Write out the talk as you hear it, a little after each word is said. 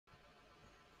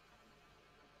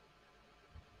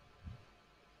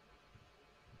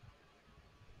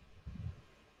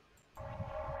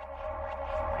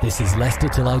This is Leicester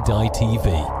Till I Die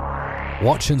TV.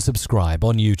 Watch and subscribe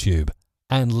on YouTube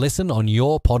and listen on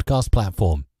your podcast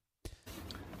platform.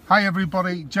 Hi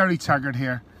everybody, Jerry Taggart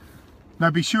here.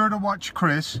 Now be sure to watch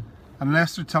Chris and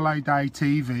Leicester Till I Die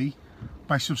TV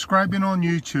by subscribing on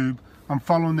YouTube and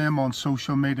following them on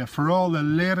social media for all the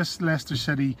latest Leicester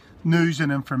City news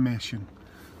and information.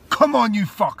 Come on you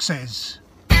foxes!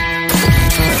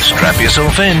 Strap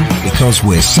yourself in, because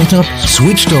we're set up,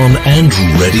 switched on and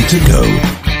ready to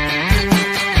go.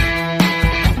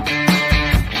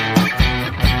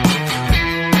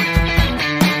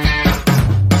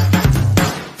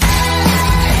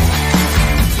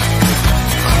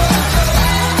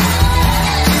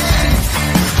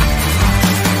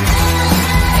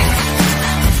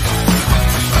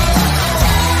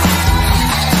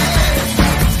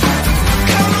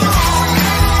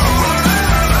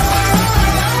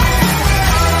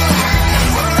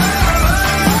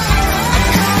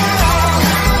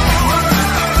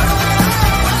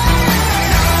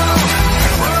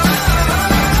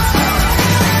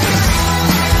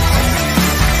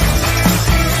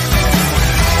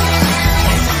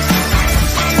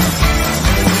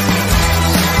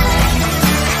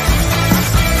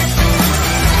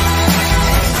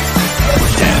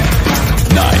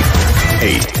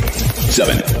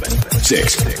 Seven,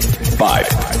 6, 5,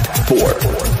 4,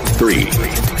 3,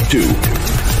 2,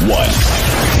 1.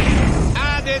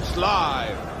 And it's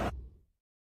live.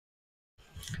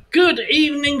 Good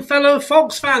evening, fellow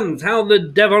Fox fans. How the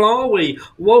devil are we?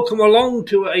 Welcome along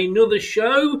to another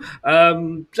show.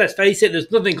 Let's face it, there's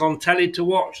nothing on telly to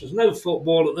watch. There's no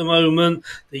football at the moment.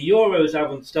 The Euros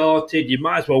haven't started. You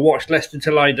might as well watch Leicester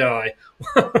Till I Die.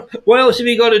 What else have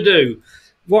you got to do?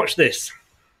 Watch this.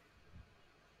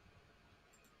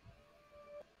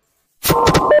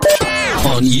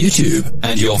 On YouTube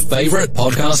and your favourite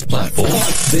podcast platform,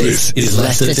 this is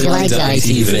Leicester Till I Die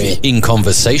TV. In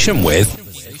conversation with...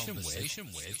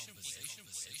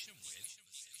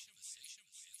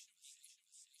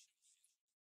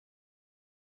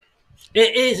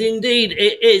 It is indeed.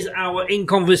 It is our In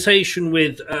Conversation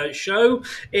With show.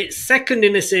 It's second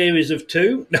in a series of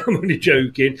two. No, I'm only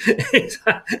joking.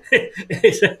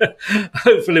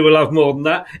 Hopefully we'll have more than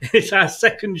that. It's our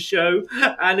second show,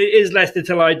 and it is Leicester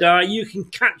Till I Die. You can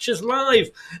catch us live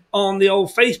on the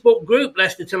old Facebook group,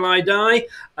 Leicester Till I Die.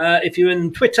 If you're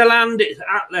in Twitter land, it's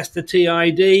at Leicester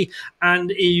TID, and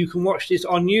you can watch this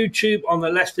on YouTube on the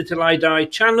Leicester Till I Die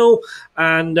channel.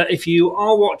 And if you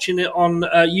are watching it on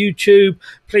YouTube,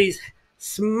 please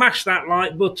smash that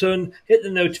like button, hit the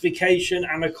notification,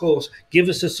 and of course give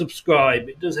us a subscribe.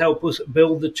 It does help us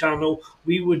build the channel.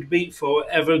 We would be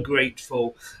forever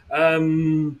grateful.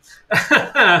 Melina,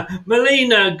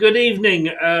 good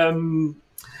evening.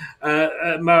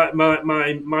 My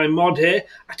mod here.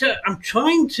 I'm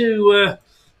trying to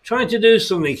do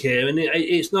something here, and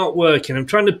it's not working. I'm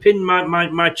trying to pin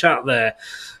my chat there.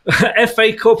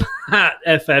 FA Cup at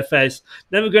FFS.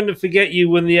 Never going to forget you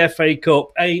won the FA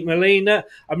Cup. Hey, Melina,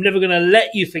 I'm never going to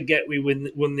let you forget we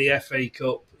won the FA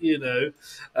Cup, you know.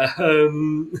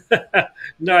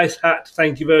 Nice hat.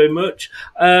 Thank you very much.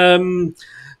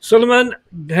 Suleiman,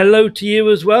 hello to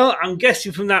you as well. I'm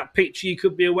guessing from that picture you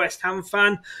could be a West Ham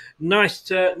fan. Nice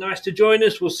to join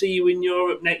us. We'll see you in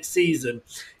Europe next season.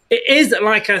 It is,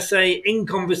 like I say, In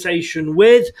Conversation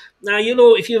With. Now,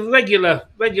 if you're a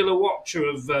regular watcher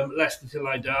of Leicester Till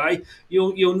I Die,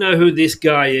 you'll know who this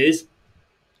guy is.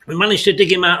 We managed to dig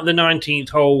him out of the 19th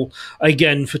hole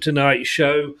again for tonight's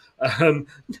show.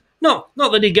 Not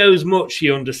that he goes much,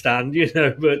 you understand,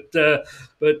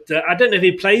 but I don't know if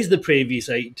he plays the previous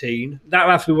 18. That'll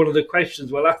have to be one of the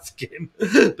questions we'll ask him.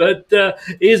 But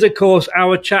he is, of course,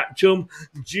 our chat chum,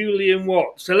 Julian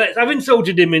Watts. So I've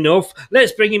insulted him enough.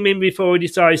 Let's bring him in before he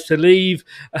decides to leave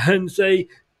and say,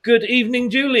 good evening,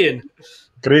 Julian.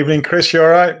 Good evening, Chris. You all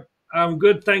right? I'm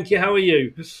good, thank you. How are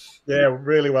you? Yeah,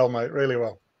 really well, mate. Really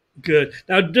well. Good.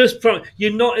 Now,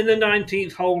 you're not in the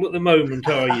 19th hole at the moment,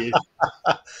 are you?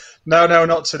 No,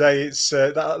 not today. It's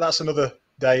that's another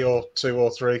day or two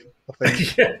or three, I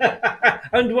think.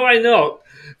 And why not?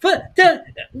 But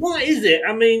what is it?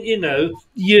 I mean,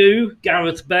 you,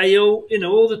 Gareth Bale,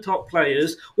 all the top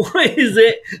players. Why is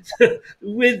it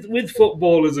with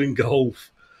footballers and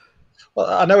golf? Well,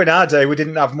 I know in our day we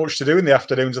didn't have much to do in the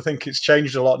afternoons. I think it's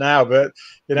changed a lot now. But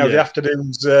the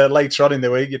afternoons later on in the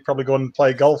week, you'd probably go and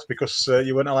play golf because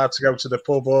you weren't allowed to go to the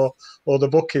pub or the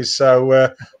bookies.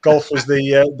 So golf was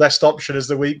the best option as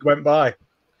the week went by.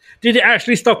 Did it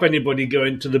actually stop anybody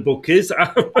going to the bookies?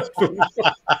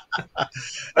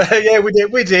 Yeah,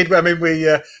 we did. I mean, we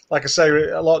like I say,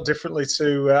 a lot differently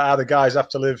to how the guys have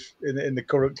to live in the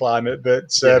current climate.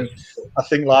 But I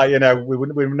think, like,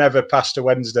 we never passed a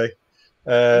Wednesday.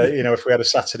 If we had a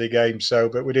Saturday game. So,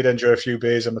 but we did enjoy a few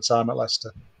beers on the time at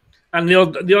Leicester. And the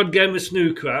odd game of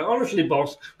snooker. Honestly,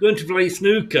 boss, going to play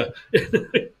snooker.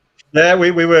 Yeah,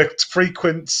 we were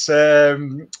frequent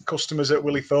customers at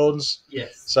Willie Thorne's.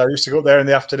 Yes. So I used to go up there in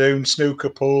the afternoon, snooker,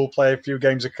 pool, play a few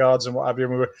games of cards and what have you.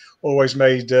 And we were always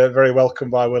made very welcome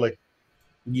by Willie.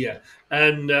 Yeah.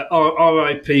 And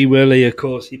R.I.P. Willie, of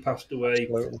course, he passed away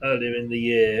earlier in the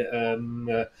year. And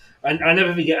I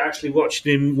never forget actually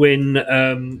watching him win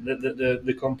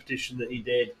the competition that he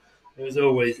did. It was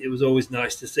always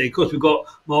nice to see. Of course, we've got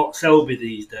Mark Selby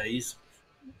these days.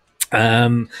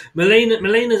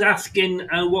 Melina's asking,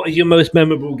 what is your most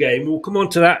memorable game? We'll come on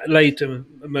to that later,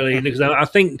 Melina, because I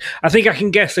think I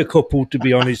can guess a couple, to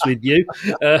be honest with you.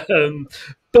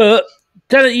 But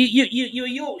tell you're a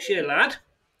Yorkshire lad.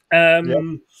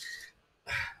 Yep.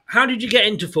 How did you get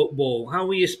into football? How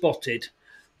were you spotted?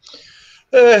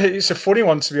 It's a funny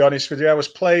one, to be honest with you. I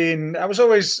was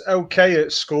always okay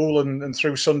at school and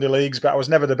through Sunday leagues, but I was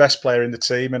never the best player in the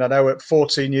team. And I know at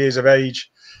 14 years of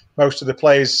age, most of the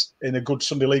players in a good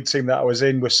Sunday league team that I was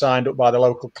in were signed up by the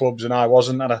local clubs, and I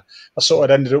wasn't. And I sort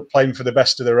of ended up playing for the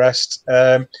best of the rest.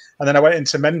 And then I went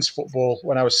into men's football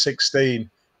when I was 16,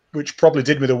 which probably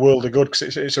did me the world of good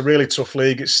because it's a really tough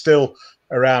league. It's still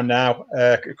around now,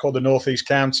 called the North East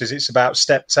Counties. It's about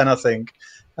step 10, I think.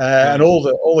 And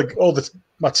all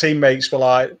my teammates were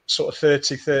like sort of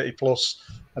 30 plus.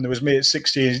 And there was me at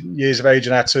 16 years of age,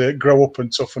 and I had to grow up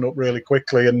and toughen up really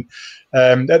quickly. And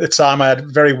at the time, I had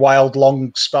very wild,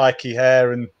 long, spiky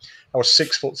hair, and I was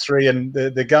 6'3". And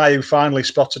the guy who finally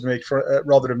spotted me at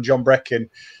Rotherham, John Breckin,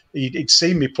 he'd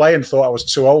seen me play and thought I was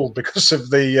too old because of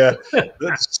the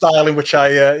style in which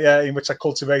I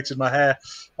cultivated my hair.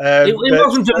 It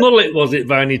wasn't a mullet, was it,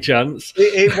 by any chance?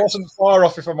 It wasn't far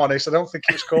off, if I'm honest. I don't think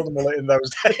it was called a mullet in those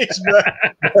days.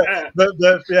 But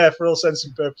yeah, for all sense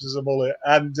and purposes, a mullet.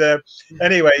 And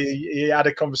anyway, he had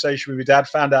a conversation with my dad,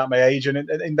 found out my age. And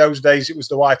in those days, it was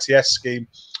the YTS scheme.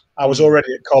 I was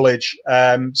already at college.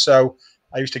 So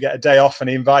I used to get a day off, and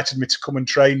he invited me to come and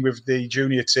train with the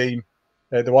junior team,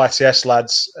 the YTS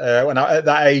lads. At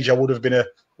that age, I would have been a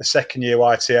second-year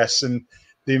YTS. And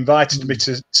they invited me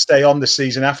to stay on the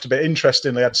season after. But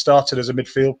interestingly, I'd started as a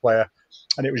midfield player,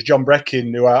 and it was John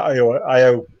Breckin who I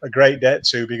owe a great debt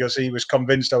to, because he was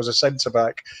convinced I was a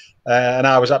centre-back. And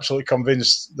I was absolutely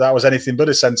convinced that I was anything but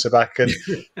a centre-back. And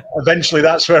eventually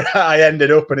that's where I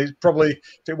ended up. And it's probably,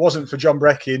 if it wasn't for John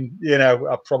Breckin,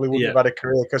 I probably wouldn't have had a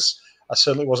career, because I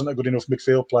certainly wasn't a good enough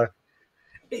midfield player.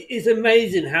 It's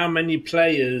amazing how many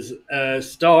players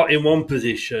start in one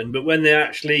position, but when they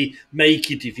actually make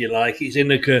it, if you like, it's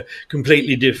in a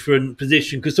completely different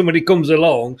position, because somebody comes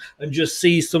along and just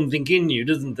sees something in you,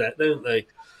 don't they?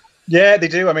 Yeah, they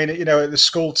do. I mean, at the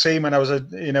school team, when I was a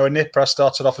nipper, I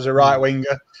started off as a right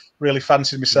winger. Really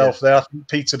fancied myself there. I think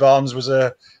Peter Barnes was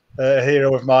a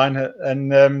hero of mine,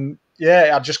 and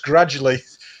I just gradually,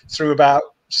 through about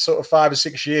sort of 5 or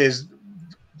 6 years,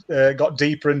 got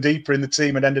deeper and deeper in the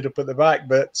team and ended up at the back.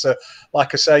 But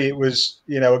like I say, it was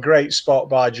a great spot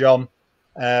by John,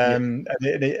 and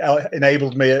it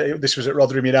enabled me. This was at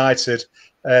Rotherham United,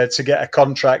 to get a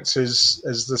contract as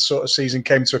the sort of season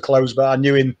came to a close. But I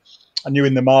knew in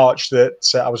the March that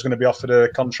I was going to be offered a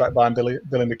contract by Billy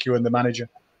McEwen, the manager.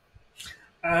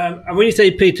 And when you say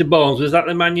Peter Barnes, was that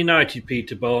the Man United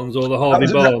Peter Barnes or the Harvey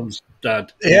Barnes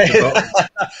dad? Yeah,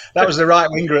 that was the right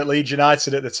winger at Leeds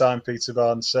United at the time, Peter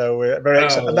Barnes. So very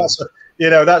excited. And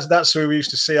that's who we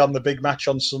used to see on the big match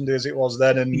on Sunday, as it was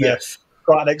then. And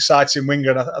quite an exciting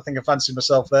winger. And I think I fancied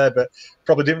myself there, but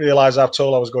probably didn't realise how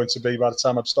tall I was going to be by the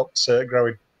time I'd stopped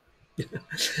growing.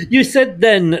 You said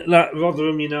then that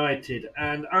Rotherham United,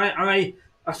 and I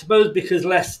suppose because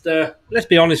Leicester, let's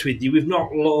be honest with you, we've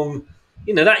not long.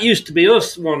 That used to be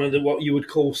us, one of what you would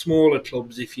call smaller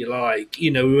clubs, if you like.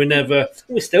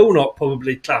 We're still not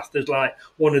probably classed as like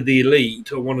one of the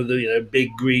elite or one of the,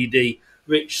 big, greedy,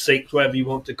 rich six, whatever you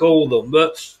want to call them.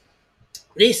 But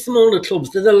these smaller clubs,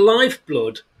 they're the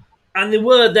lifeblood. And they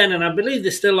were then, and I believe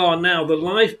they still are now, the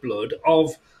lifeblood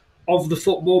of the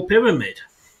football pyramid.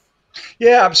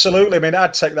 Yeah, absolutely. I mean,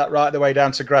 I'd take that right the way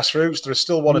down to grassroots. There are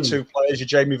still one or two players, your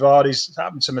Jamie Vardy's, it's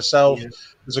happened to myself. Yeah.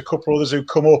 There's a couple others who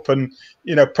come up and,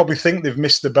 probably think they've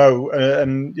missed the boat.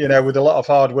 And, with a lot of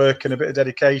hard work and a bit of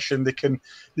dedication, they can,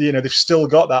 they've still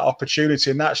got that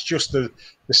opportunity. And that's just the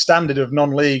standard of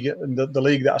non-league and the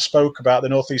league that I spoke about, the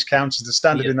North East Counties. The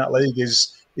standard in that league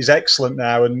is excellent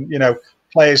now. And,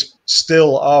 players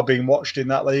still are being watched in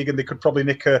that league, and they could probably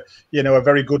nick a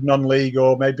very good non-league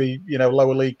or maybe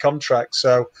lower league contract.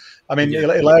 So, I mean,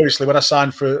 hilariously, when I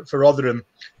signed for Rotherham,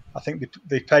 I think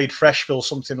they paid Freshville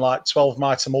something like 12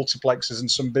 mitre multiplexes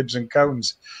and some bibs and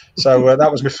cones. So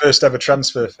that was my first ever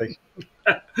transfer fee.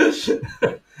 Was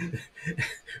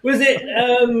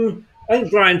it? I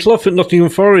think Brian Clough at Nottingham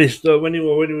Forest when he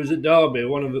was at Derby,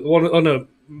 one of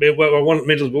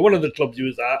Middlesbrough, one of the clubs he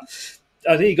was at.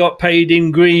 I think he got paid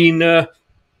in green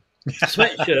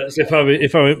sweatshirts.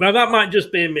 if I now that might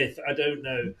just be a myth. I don't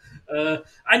know.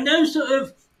 I know sort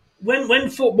of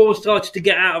when football started to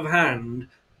get out of hand,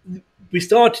 we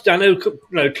started. I know,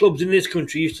 clubs in this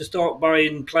country used to start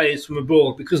buying players from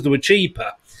abroad because they were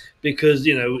cheaper. Because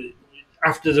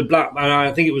after the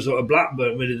I think it was sort of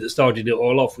Blackburn really that started it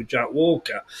all off with Jack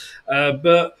Walker,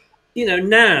 but.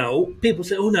 Now people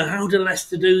say, "Oh no, how do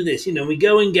Leicester do this?" We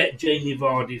go and get Jamie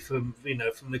Vardy from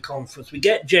the conference. We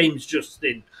get James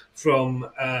Justin from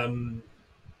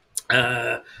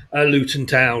Luton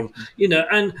Town.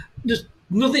 And there's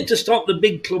nothing to stop the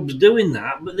big clubs doing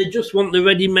that, but they just want the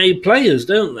ready-made players,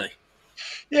 don't they?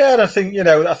 Yeah, and I think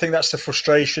that's the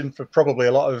frustration for probably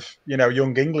a lot of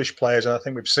young English players, and I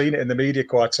think we've seen it in the media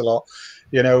quite a lot.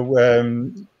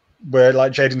 Where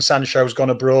like Jadon Sancho's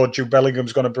gone abroad, Jude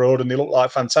Bellingham's gone abroad, and they look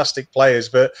like fantastic players,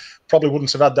 but probably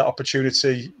wouldn't have had that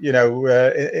opportunity,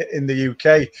 in the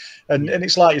UK. And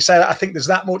it's like you say, I think there's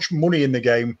that much money in the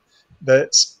game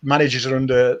that managers are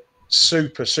under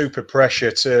super, super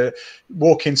pressure to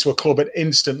walk into a club and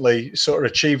instantly sort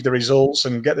of achieve the results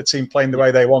and get the team playing the way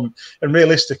they want. And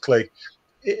realistically,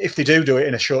 if they do it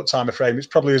in a short time frame, it's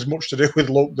probably as much to do with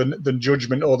luck than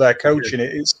judgment or their coaching.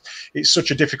 It's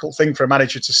such a difficult thing for a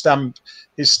manager to stamp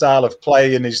his style of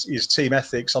play and his team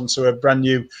ethics onto a brand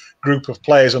new group of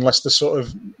players unless they're sort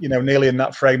of nearly in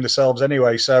that frame themselves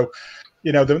anyway. So,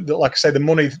 like I say, the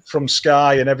money from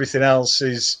Sky and everything else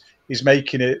is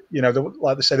making it.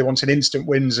 Like they say, they want instant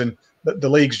wins, and the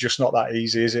league's just not that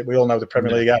easy, is it? We all know the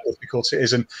Premier League, how difficult it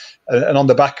is. And on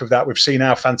the back of that, we've seen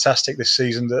how fantastic this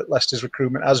season that Leicester's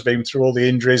recruitment has been through all the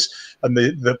injuries and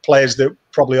the players that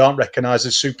probably aren't recognised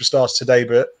as superstars today,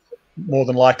 but more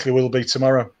than likely will be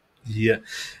tomorrow. Yeah.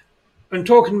 And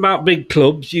talking about big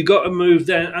clubs, you got to move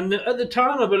there. And at the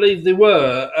time, I believe they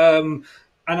were.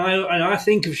 And I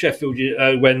think of Sheffield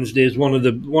Wednesday as one of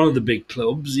the big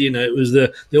clubs. It was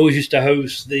they always used to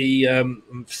host the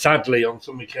sadly on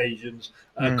some occasions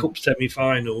cup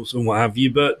semi-finals and what have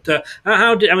you. But that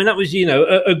was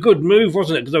a good move,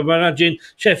 wasn't it? Because I imagine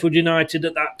Sheffield United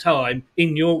at that time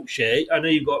in Yorkshire. I know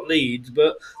you've got Leeds,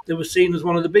 but they were seen as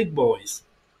one of the big boys.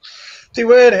 They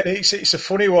were. It's a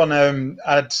funny one.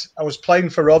 I was playing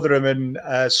for Rotherham, and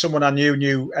someone I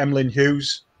knew Emlyn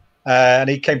Hughes. And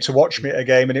he came to watch me at a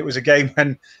game, and it was a game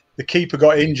when the keeper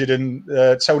got injured, and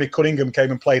Tony Cunningham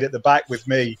came and played at the back with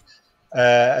me,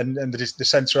 and the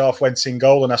centre half went in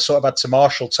goal, and I sort of had to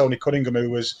marshal Tony Cunningham,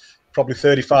 who was probably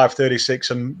 35,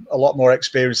 36, and a lot more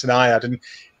experience than I had. And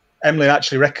Emily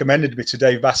actually recommended me to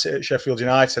Dave Bassett at Sheffield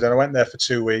United, and I went there for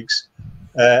 2 weeks,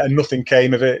 and nothing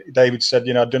came of it. David said,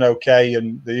 I'd done okay,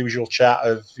 and the usual chat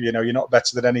of, you're not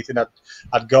better than anything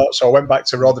I'd got. So I went back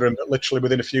to Rotherham, but literally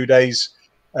within a few days,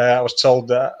 I was told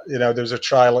that there was a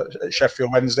trial at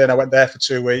Sheffield Wednesday, and I went there for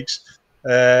 2 weeks,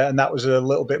 and that was a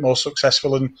little bit more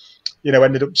successful, and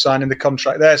ended up signing the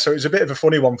contract there. So it was a bit of a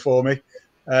funny one for me.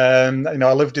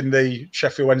 I lived in the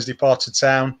Sheffield Wednesday part of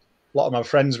town. A lot of my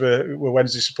friends were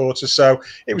Wednesday supporters, so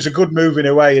it was a good move in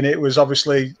a way, and it was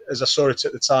obviously, as I saw it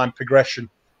at the time, progression.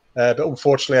 But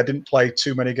unfortunately, I didn't play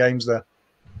too many games there.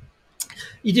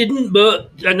 You didn't,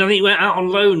 and I think you went out on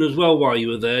loan as well while you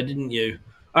were there, didn't you?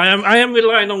 I am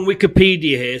relying on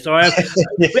Wikipedia here, so I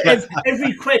have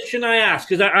every question I ask,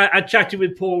 because I chatted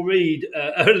with Paul Reed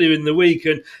earlier in the week,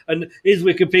 and his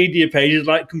Wikipedia page is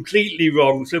like completely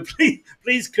wrong. So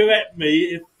please correct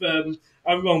me if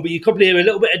I'm wrong. But you probably hear a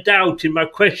little bit of doubt in my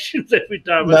questions every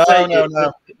time.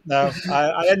 No.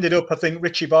 I ended up, I think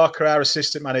Richie Barker, our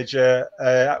assistant manager,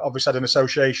 obviously had an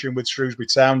association with Shrewsbury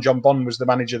Town. John Bond was the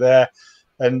manager there.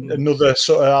 And another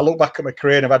sort of, I look back at my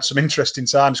career and I've had some interesting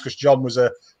times because John was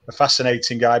a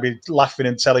fascinating guy. He'd be laughing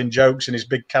and telling jokes in his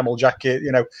big camel jacket,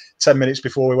 10 minutes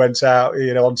before we went out,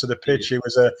 onto the pitch. He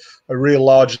was a real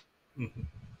large.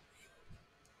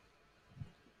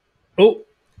 Oh,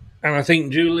 And I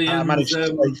think Julian, I managed to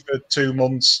stay for 2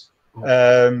 months,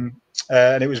 and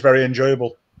it was very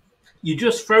enjoyable. You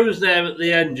just froze there at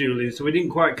the end, Julian, so we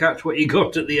didn't quite catch what you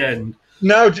got at the end.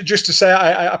 No, just to say,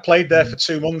 I played there for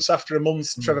 2 months. After a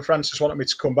month, Trevor Francis wanted me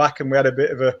to come back, and we had a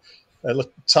bit of a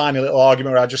tiny little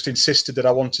argument where I just insisted that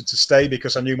I wanted to stay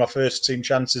because I knew my first team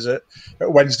chances at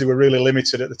Wednesday were really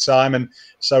limited at the time, and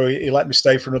so he let me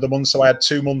stay for another month. So I had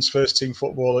 2 months first team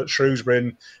football at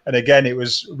Shrewsbury, and again, it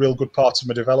was a real good part of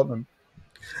my development.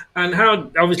 And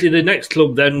how, obviously, the next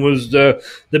club then was the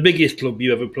biggest club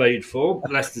you ever played for,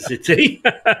 Leicester City.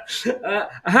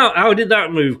 How did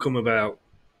that move come about?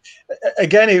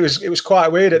 Again, it was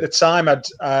quite weird at the time.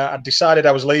 I'd decided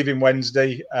I was leaving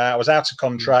Wednesday. I was out of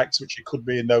contract, which it could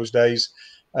be in those days.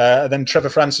 Then Trevor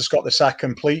Francis got the sack,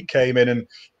 and Pleat came in, and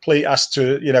Pleat asked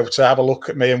to have a look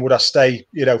at me and would I stay,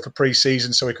 for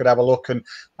pre-season so we could have a look. And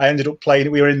I ended up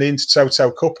playing. We were in the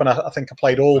Intertoto Cup, and I think I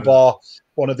played all bar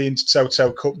one of the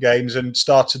Intertoto Cup games and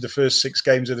started the first 6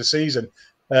 games of the season.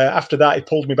 After that, he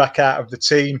pulled me back out of the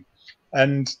team,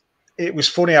 and it was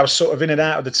funny. I was sort of in and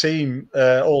out of the team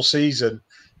all season,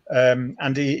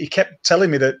 and he kept telling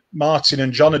me that Martin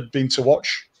and John had been to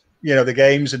watch, the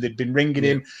games, and they'd been ringing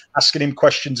him, asking him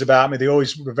questions about me. They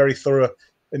always were very thorough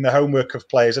in the homework of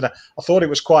players, and I thought it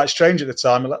was quite strange at the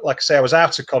time. Like I say, I was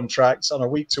out of contract on a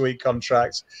week-to-week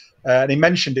contract, and he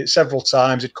mentioned it several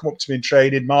times. He'd come up to me in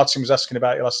training. Martin was asking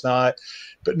about you last night,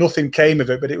 but nothing came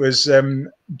of it. But it was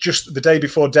just the day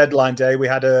before deadline day. We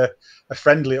had a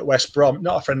friendly at West Brom,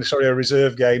 not a friendly, sorry, a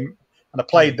reserve game. And I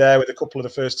played there with a couple of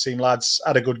the first team lads,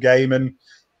 had a good game. And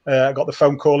I got the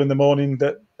phone call in the morning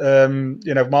that,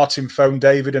 Martin phoned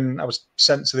David, and I was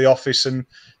sent to the office and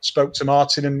spoke to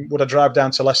Martin, and would I drive down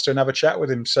to Leicester and have a chat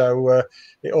with him? So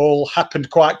it all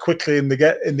happened quite quickly in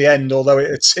the end, although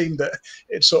it had seemed that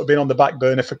it'd sort of been on the back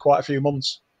burner for quite a few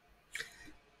months.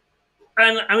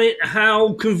 And I mean,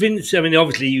 how convincing? I mean,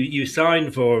 obviously you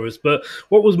signed for us, but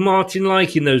what was Martin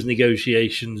like in those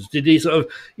negotiations? Did he sort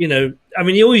of, I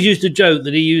mean, he always used to joke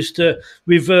that he used to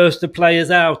reverse the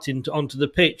players out onto the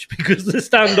pitch because the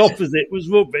stand opposite was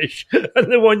rubbish,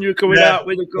 and the one you were coming out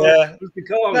with, of course, was the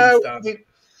Carling stand.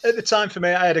 At the time, for me,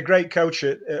 I had a great coach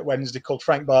at Wednesday called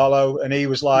Frank Barlow, and he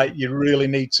was like, "You really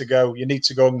need to go. You need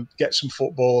to go and get some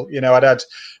football." I'd had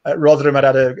at Rotherham, I'd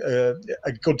had a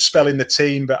good spell in the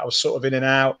team, but I was sort of in and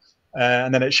out.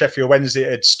 And then at Sheffield Wednesday, it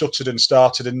had stuttered and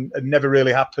started, and never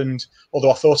really happened.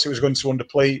 Although I thought it was going to under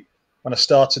Pleat when I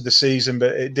started the season,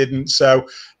 but it didn't. So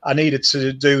I needed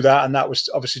to do that, and that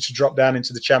was obviously to drop down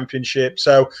into the Championship.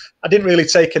 So I didn't really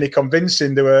take any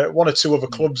convincing. There were one or two other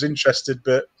clubs interested,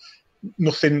 but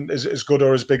nothing as good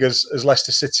or as big as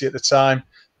Leicester City at the time.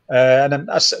 And then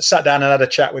I sat down and had a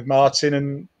chat with Martin,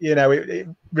 and it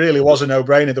really was a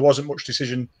no-brainer. There wasn't much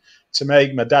decision to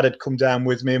make. My dad had come down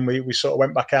with me, and we sort of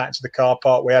went back out into the car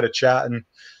park. We had a chat, and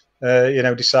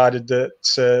decided that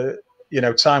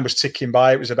time was ticking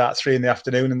by. It was about 3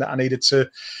 PM, and that I needed to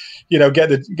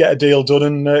get a deal done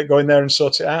and go in there and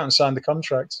sort it out and sign the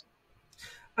contract.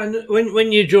 And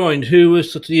when you joined, who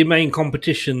was sort of your main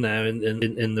competition there in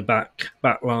the back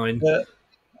line?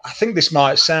 I think this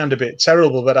might sound a bit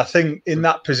terrible, but I think in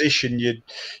that position,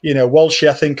 Walshy,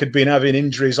 I think, had been having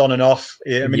injuries on and off.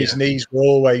 I mean, his knees were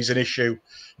always an issue.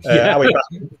 How he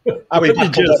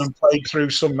battled on and played through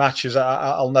some matches,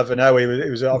 I'll never know. He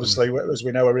was obviously, as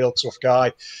we know, a real tough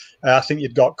guy. I think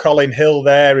you'd got Colin Hill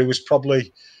there, who was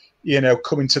probably,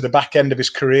 coming to the back end of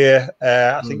his career.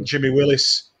 I think Jimmy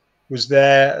Willis was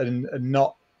there and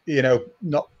not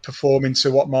performing to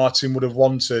what Martin would have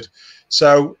wanted.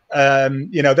 So,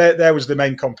 there was the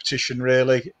main competition,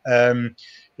 really. And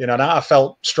I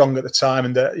felt strong at the time,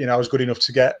 and that, I was good enough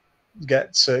to get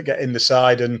in the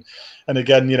side. And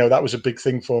again, that was a big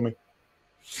thing for me.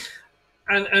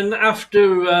 And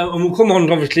after, and we'll come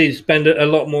on, obviously, spend a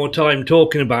lot more time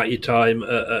talking about your time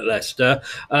at Leicester.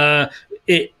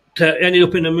 It ended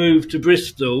up in a move to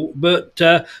Bristol, but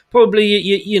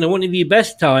probably one of your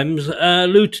best times,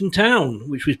 Luton Town,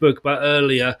 which we spoke about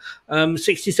earlier,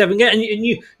 67 games,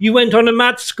 and you went on a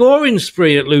mad scoring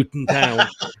spree at Luton Town.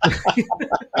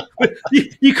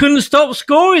 you couldn't stop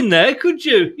scoring there, could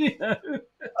you?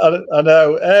 I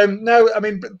know. No, I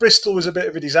mean, Bristol was a bit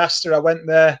of a disaster. I went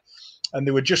there, and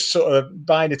they were just sort of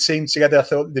buying a team together. I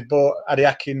thought they'd bought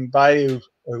Adiakin Baye,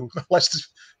 who Leicester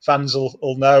fans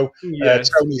will know.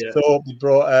 Tony Thorpe. They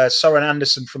brought Soren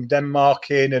Andersen from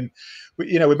Denmark in, and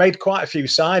we made quite a few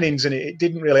signings, and it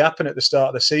didn't really happen at the start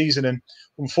of the season. And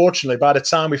unfortunately, by the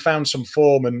time we found some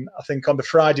form, and I think on the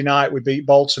Friday night we beat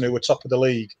Bolton, who were top of the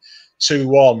league,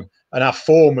 2-1, and our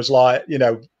form was like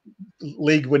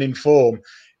league-winning form.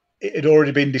 It had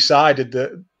already been decided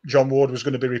that John Ward was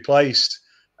going to be replaced.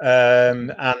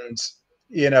 And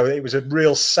it was a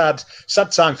real sad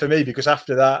time for me, because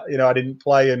after that, I didn't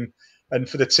play, and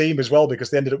for the team as well, because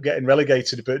they ended up getting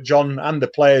relegated. But John and the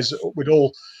players, we'd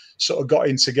all sort of got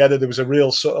in together. There was a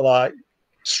real sort of like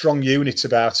strong unit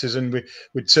about us, and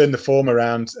we'd turned the form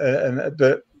around.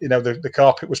 The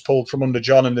carpet was pulled from under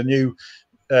John, and the new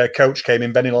coach came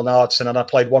in, Benny Leonardson, and I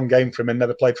played one game for him and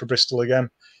never played for Bristol again.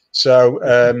 So,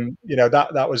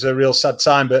 that was a real sad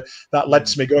time, but that led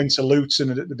to me going to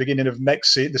Luton at the beginning of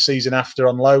the season after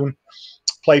on loan.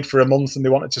 Played for a month and they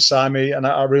wanted to sign me, and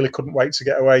I really couldn't wait to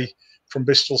get away from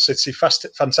Bristol City.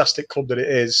 Fantastic club that it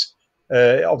is.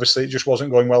 Obviously, it just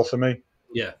wasn't going well for me.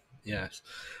 Yeah, yes.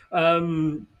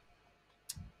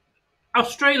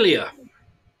 Australia.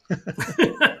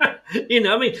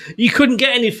 You couldn't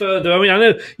get any further. I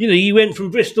know, you went from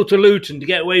Bristol to Luton to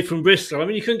get away from Bristol.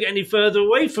 You couldn't get any further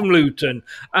away from Luton.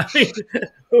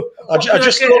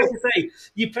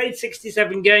 You played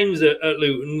 67 games at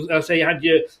Luton. I say you had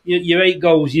your 8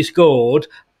 goals you scored,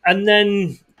 and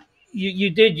then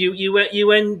you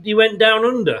went down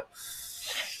under.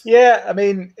 Yeah,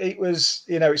 it was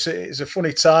it's a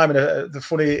funny time, and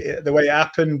the way it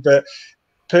happened. But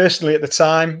personally, at the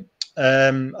time,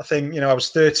 I think I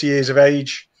was 30 years of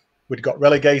age. We'd got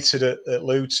relegated at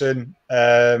Luton.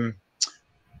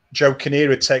 Joe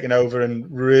Kinnear had taken over and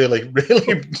really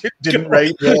didn't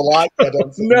rate me or like me, I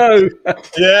don't think. No.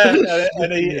 Yeah,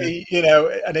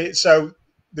 so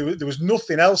there was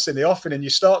nothing else in the offing, and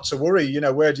you start to worry.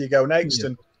 Where do you go next? Yeah.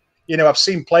 And I've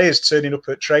seen players turning up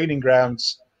at training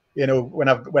grounds. When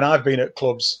I've been at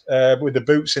clubs with the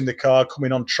boots in the car,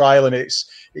 coming on trial, and it's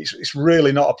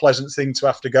really not a pleasant thing to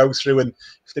have to go through. And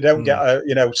if they don't get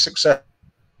a success.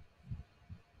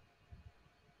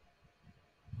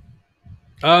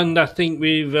 And I think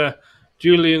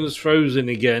Julian's frozen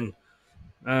again.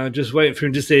 Just waiting for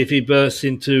him to see if he bursts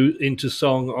into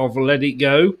song of "Let It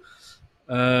Go."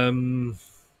 I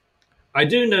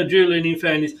do know Julian, in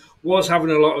fairness, was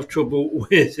having a lot of trouble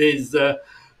with his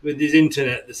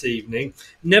internet this evening.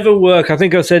 Never work. I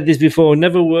think I've said this before.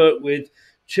 Never work with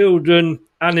children,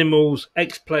 animals,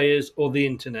 ex-players, or the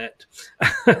internet.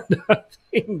 And I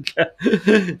think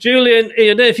Julian, I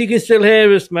don't know if you can still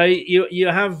hear us, mate. You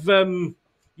have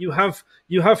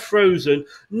frozen.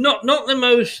 Not the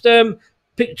most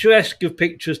picturesque of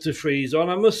pictures to freeze on,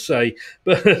 I must say.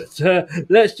 But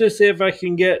let's just see if I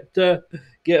can get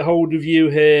hold of you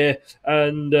here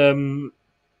and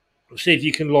see if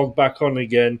you can log back on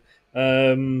again.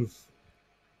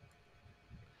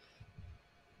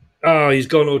 He's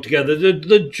gone altogether.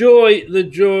 The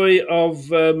joy of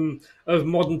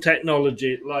modern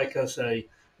technology, like I say.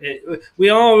 We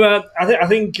are. I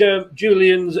think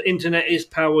Julian's internet is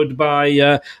powered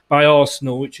by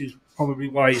Arsenal, which is probably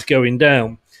why it's going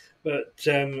down. But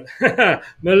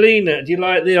Melina, do you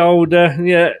like the old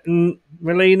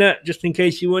Melina? Just in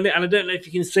case you won it, and I don't know if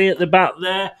you can see at the back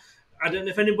there. I don't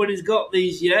know if anybody's got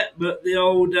these yet, but the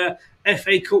old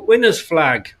FA Cup winners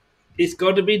flag. It's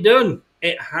got to be done.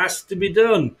 It has to be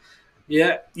done.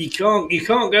 Yeah, you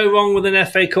can't go wrong with an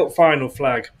FA Cup final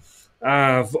flag.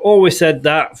 I've always said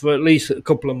that for at least a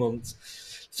couple of months.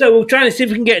 So we're trying to see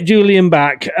if we can get Julian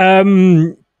back.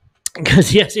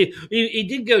 Because, yes, he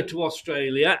did go to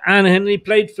Australia and he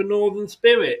played for Northern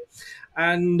Spirit.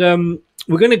 And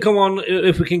we're going to come on,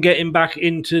 if we can get him back,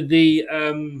 into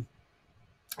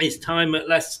his time at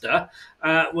Leicester,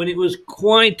 when it was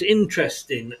quite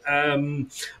interesting.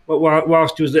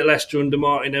 Whilst he was at Leicester under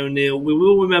Martin O'Neill, we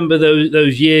will remember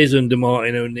those years under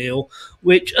Martin O'Neill,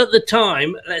 which at the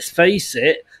time, let's face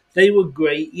it, they were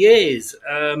great years.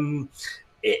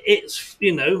 It's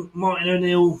Martin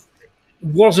O'Neill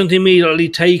wasn't immediately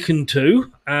taken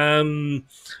to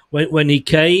when he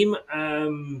came,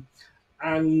 and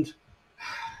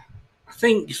I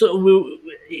think sort of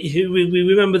we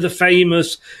remember the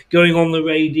famous going on the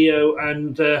radio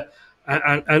and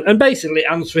basically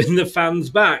answering the fans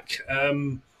back,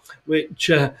 which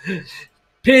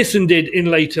Pearson did in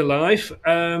later life,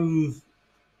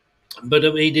 but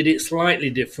he did it slightly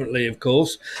differently, of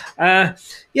course. So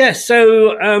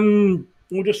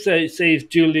we'll just see if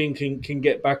Julian can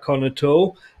get back on at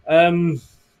all.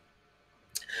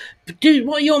 Dude,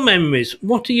 what are your memories?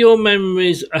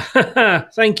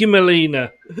 Thank you,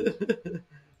 Melina.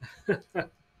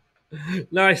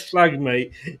 Nice flag,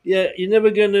 mate. Yeah, you're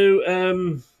never going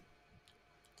to...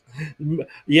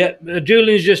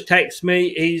 Julian's just texted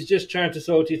me. He's just trying to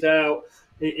sort it out.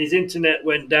 His internet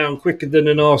went down quicker than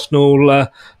an Arsenal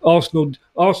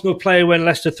player when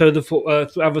Leicester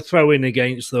have a throw in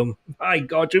against them. My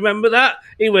God, remember that?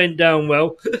 He went down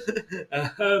well.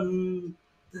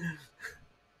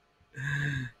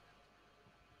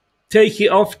 Take it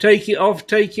off, take it off,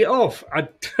 take it off. I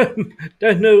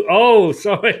don't know. Oh,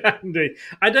 sorry, Andy.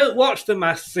 I don't watch The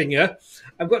Masked Singer.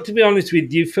 I've got to be honest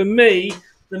with you. For me,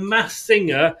 The Masked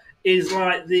Singer is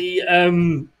like the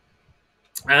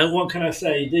what can I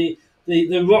say?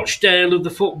 The Rochdale of the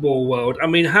football world. I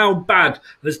mean, how bad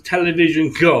has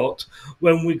television got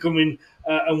when we're coming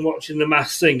and watching The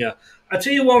Masked Singer? I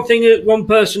tell you one thing. One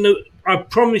person that I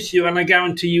promise you and I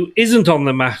guarantee you isn't on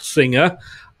The Masked Singer.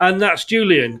 And that's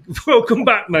Julian. Welcome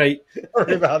back, mate.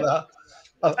 Sorry about that.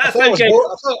 I thought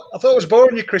it was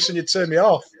boring you, Chris, and you'd turn me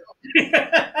off.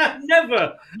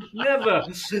 Never.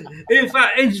 In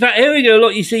fact, here we go.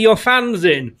 Look, you see your fans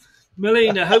in.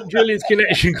 Melina, hope Julian's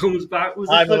connection comes back.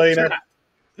 Hi, Melina.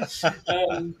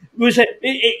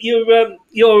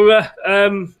 Your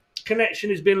connection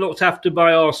has been looked after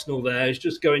by Arsenal there. It's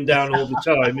just going down all the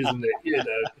time, isn't it? You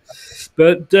know.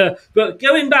 But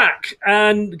going back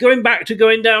to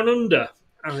going down under,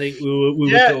 I think we were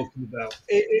talking about.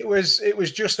 It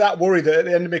was just that worry that at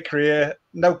the end of my career,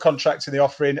 no contract in the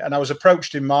offering, and I was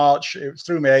approached in March. It was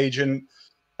through my agent,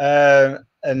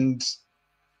 and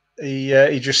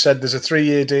he just said there's a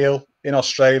 3-year deal in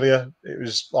Australia. It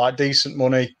was like decent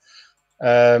money,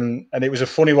 and it was a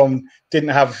funny one. Didn't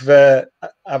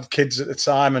have kids at the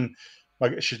time, and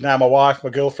she's now my wife. My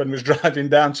girlfriend was driving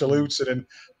down to Luton, and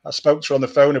I spoke to her on the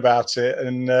phone about it,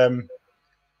 and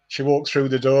she walked through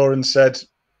the door and said,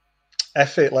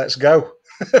 "F it, let's go."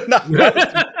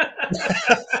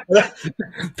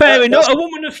 Fair enough. A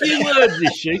woman of few words,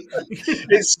 is she?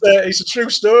 It's a true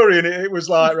story, and it was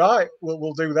like, right,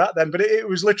 we'll do that then. But it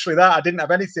was literally that. I didn't have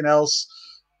anything else,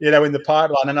 in the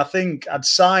pipeline, and I think I'd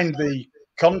signed the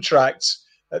contract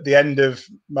at the end of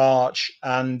March,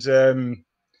 and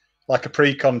like a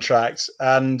pre-contract,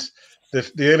 and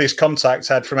the earliest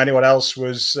contact I had from anyone else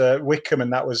was Wickham,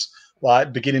 and that was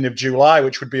like beginning of July,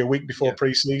 which would be a week before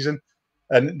pre-season.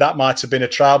 And that might have been a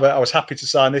trial, but I was happy to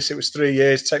sign this. It was 3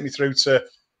 years, take me through to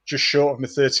just short of my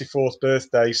 34th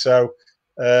birthday. So,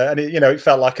 and it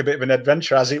felt like a bit of an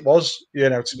adventure, as it was,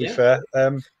 to be fair.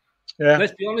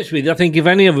 Let's be honest with you. I think if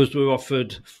any of us were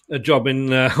offered a job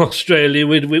in Australia,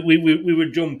 we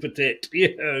would jump at it,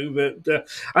 But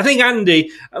I think,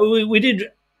 Andy, we did.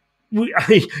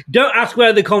 Don't ask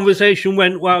where the conversation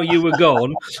went while you were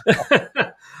gone.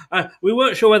 We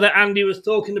weren't sure whether Andy was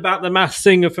talking about the Masked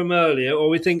Singer from earlier, or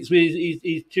we think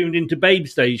he's tuned into Babe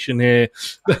Station here.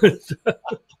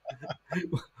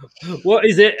 What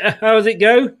is it? How does it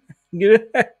go? No,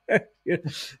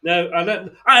 I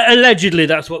don't. Allegedly,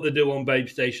 that's what they do on Babe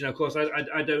Station. Of course,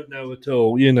 I don't know at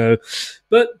all,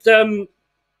 But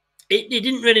it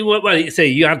didn't really work well. You see,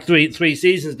 you had three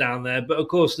seasons down there, but of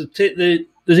course, is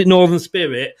it Northern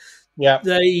Spirit? Yeah,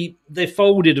 they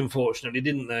folded, unfortunately,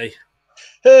 didn't they?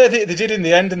 They did in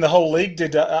the end, and the whole league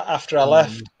did after I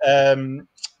left.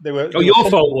 They were your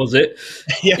fault, was it?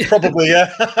 Yeah, probably.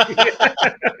 Yeah.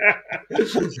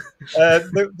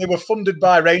 They were funded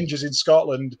by Rangers in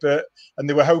Scotland, and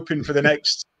they were hoping for the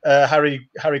next Harry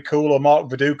Cool or Mark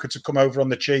Viduka to come over on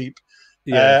the cheap.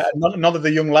 Yeah. None of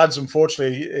the young lads,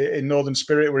 unfortunately, in Northern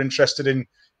Spirit were interested in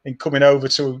coming over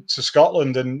to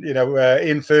Scotland, and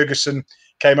Ian Ferguson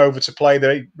came over to play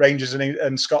the Rangers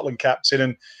and Scotland captain,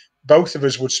 and both of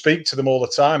us would speak to them all the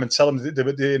time and tell them that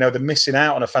they're missing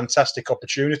out on a fantastic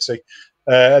opportunity,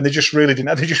 and they just really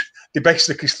didn't. They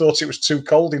basically thought it was too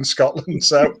cold in Scotland,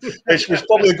 so it was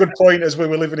probably a good point as we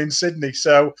were living in Sydney.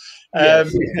 So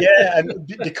and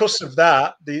because of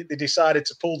that, they decided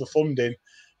to pull the funding,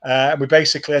 and we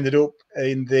basically ended up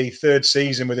in the third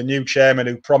season with a new chairman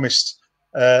who promised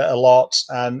a lot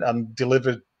and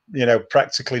delivered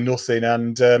practically nothing,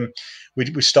 and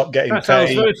we stopped getting paid. That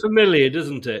sounds very familiar,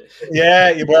 doesn't it?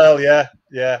 Yeah, well,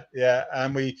 yeah,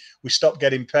 and we stopped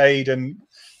getting paid, and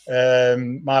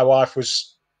my wife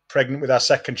was pregnant with our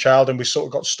second child, and we sort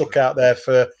of got stuck out there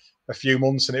for a few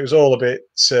months, and it was all a bit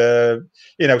sad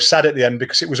at the end,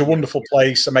 because it was a wonderful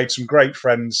place. I made some great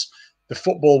friends. The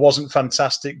football wasn't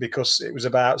fantastic because it was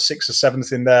about 6th or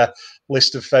 7th in their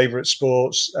list of favourite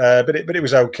sports, but it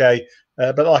was okay.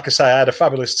 But like I say, I had a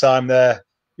fabulous time there,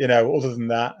 other than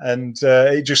that. And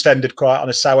it just ended quite on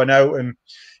a sour note. And,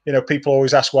 people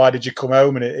always ask, why did you come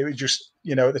home? And it just,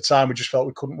 at the time, we just felt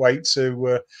we couldn't wait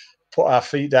to put our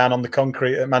feet down on the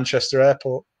concrete at Manchester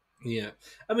Airport. Yeah.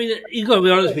 I mean, you've got to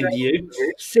be honest with you.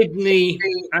 Sydney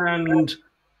and...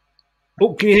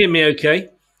 Oh, can you hear me okay?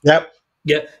 Yep.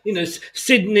 Yeah,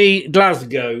 Sydney,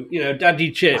 Glasgow,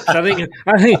 Daddy Chips. I think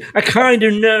I kind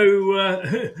of know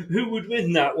who would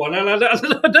win that one, and I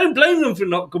don't blame them for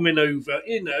not coming over.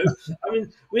 I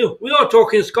mean, we are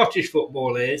talking Scottish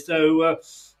football here, so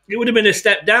it would have been a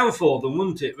step down for them,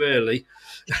 wouldn't it? Really.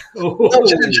 Do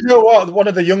you know what? One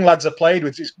of the young lads I played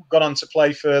with, he's gone on to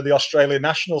play for the Australian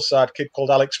national side, a kid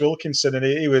called Alex Wilkinson, and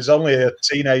he was only a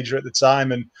teenager at the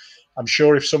time. And I'm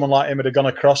sure if someone like him had gone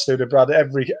across, they'd have had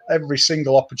every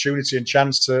single opportunity and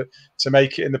chance to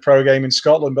make it in the pro game in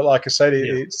Scotland. But like I said,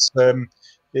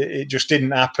 it just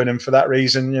didn't happen, and for that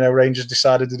reason, Rangers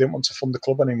decided they didn't want to fund the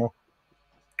club anymore.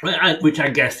 Which I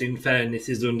guess, in fairness,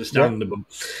 is understandable.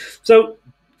 Yeah. So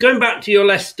going back to your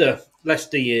Leicester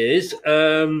years,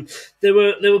 they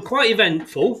were quite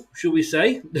eventful, shall we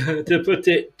say, to put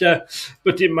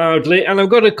it mildly. And I've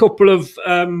got a couple of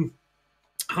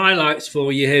highlights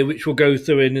for you here, which we'll go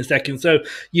through in a second. So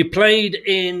you played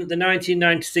in the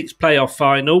 1996 playoff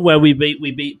final where we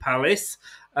beat Palace.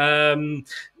 And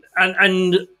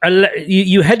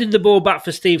you headed the ball back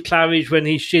for Steve Claridge when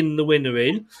he shinned the winner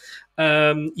in.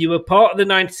 You were part of the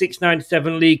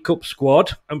 96-97 League Cup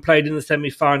squad and played in the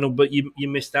semi-final, but you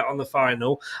missed out on the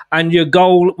final. And your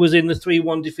goal was in the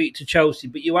 3-1 defeat to Chelsea,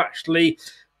 but you actually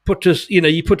put us in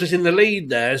the lead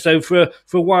there. So for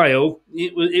a while,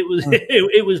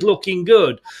 it was looking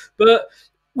good. But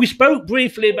we spoke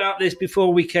briefly about this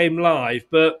before we came live,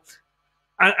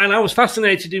 and I was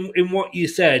fascinated in what you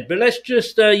said. But let's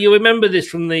just you remember this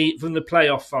from the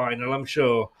playoff final, I'm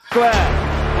sure. Square.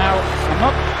 Now I'm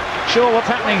not sure what's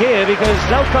happening here because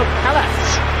Zelko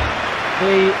Kalatz,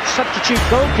 the substitute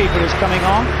goalkeeper, is coming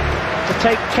on to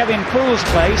take Kevin Poole's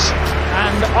place,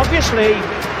 and obviously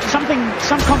some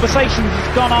conversation has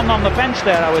gone on the bench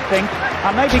there, I would think,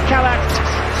 and maybe Kalatz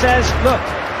says, look,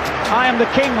 I am the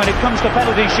king when it comes to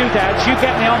penalty shootouts, you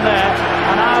get me on there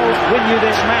and I'll win you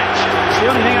this match. It's the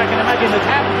only thing I can imagine that's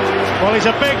happened. Well, he's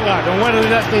a big lad, and whether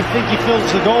they think he fills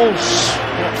the goals,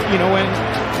 when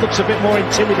it looks a bit more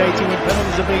intimidating when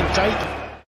penalties are being taken.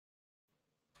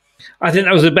 I think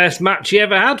that was the best match he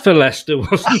ever had for Leicester,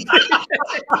 wasn't it?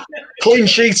 Clean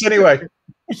sheet, anyway.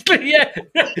 Yeah.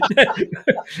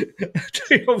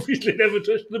 He obviously never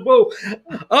touched the ball.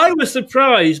 I was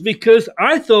surprised because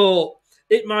I thought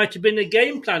it might have been a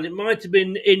game plan. It might have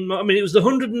been it was the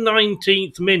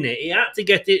 119th minute. He had to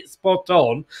get it spot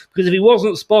on because if he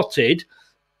wasn't spotted,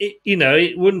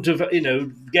 it wouldn't have,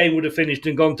 the game would have finished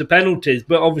and gone to penalties.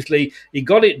 But obviously he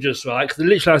got it just right because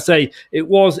literally I say it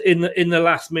was in the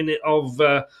last minute of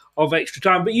extra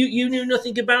time. But you knew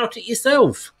nothing about it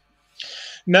yourself.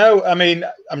 No,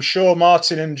 I'm sure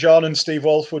Martin and John and Steve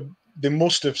Walford, they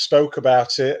must have spoke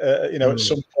about it, at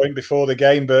some point before the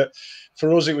game. But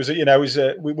for us, it was,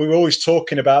 we were always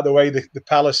talking about the way the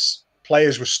Palace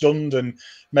players were stunned, and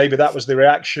maybe that was the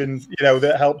reaction,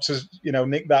 that helped us,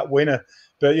 nick that winner.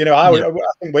 But, I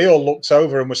think we all looked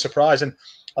over and were surprised. And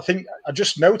I think I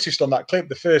just noticed on that clip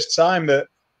the first time that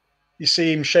you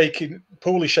see him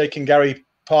Pooley shaking Gary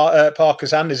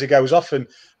Parker's hand as he goes off. And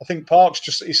I think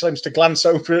Parks he seems to glance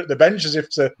over at the bench as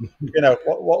if to,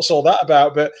 what's all that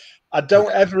about? But I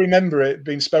don't ever remember it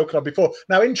being spoken of before.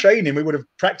 Now, in training, we would have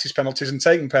practiced penalties and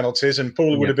taken penalties, and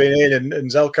Pooley would have been in, and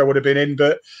Zelko would have been in.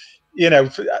 But,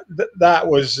 that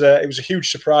was it was a huge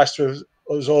surprise to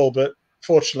us all. But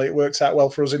fortunately, it worked out well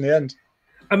for us in the end.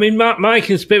 My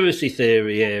conspiracy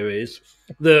theory here is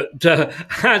that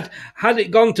had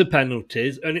it gone to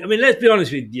penalties, and let's be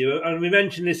honest with you, and we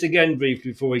mentioned this again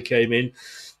briefly before we came in,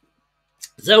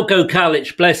 Zelko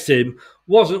Kalic, bless him,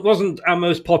 wasn't our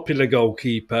most popular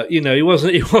goalkeeper. He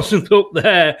wasn't up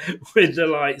there with the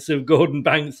likes of Gordon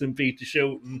Banks and Peter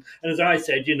Shilton. And as I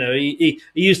said, he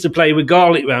used to play with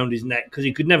garlic round his neck because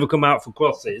he could never come out for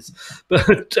crosses.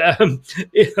 But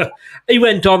he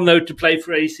went on though to play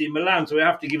for AC Milan, so we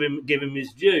have to give him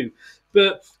his due.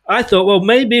 But I thought, well,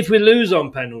 maybe if we lose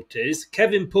on penalties,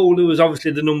 Kevin Poole, who was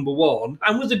obviously the number one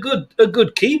and was a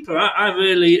good keeper, I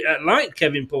really liked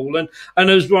Kevin Poole, and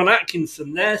as Ron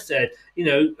Atkinson there said,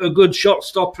 a good shot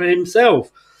stopper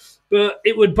himself. But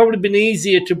it would probably been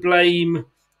easier to blame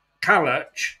Kalac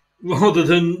rather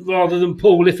than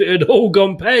Poole if it had all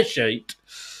gone pear-shaped.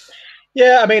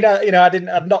 Yeah,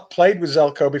 I'd not played with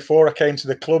Zelko before I came to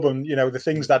the club, and the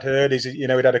things that I'd heard is he'd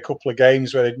had a couple of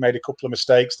games where he'd made a couple of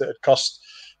mistakes that had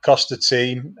cost the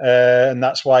team, and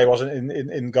that's why he wasn't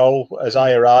in goal as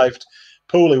I arrived.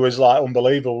 Pooley was like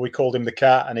unbelievable. We called him the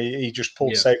cat, and he just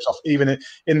pulled saves off. Even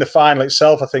in the final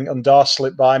itself, I think Undar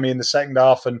slipped by me in the second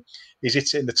half, and he's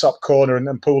hit it in the top corner, and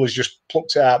Pooley's just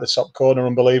plucked it out the top corner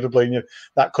unbelievably. And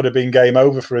that could have been game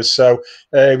over for us. So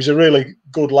he was a really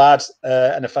good lad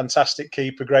and a fantastic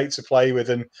keeper, great to play with.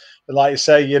 And like you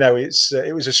say,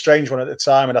 it was a strange one at the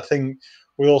time, and I think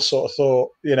we all sort of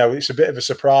thought, it's a bit of a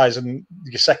surprise. And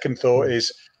your second thought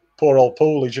is poor old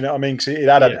Pooley. Do you know what I mean? Because he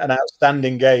had an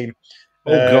outstanding game.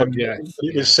 Oh God, yes.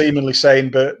 It was seemingly saying,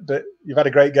 but you've had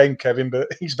a great game, Kevin, but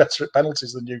he's better at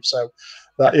penalties than you. So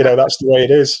that that's the way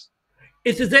it is.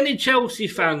 If there's any Chelsea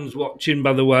fans watching,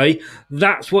 by the way,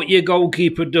 that's what your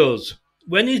goalkeeper does.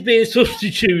 When he's being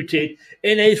substituted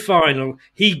in a final,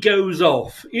 he goes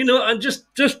off. And just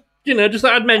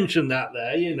that I'd mention that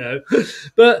there.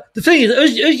 But the thing is,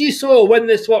 as you saw when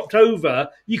they swapped over,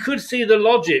 you could see the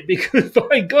logic because,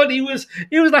 by God, he was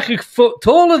like a foot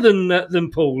taller than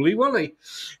Paulie, wasn't he?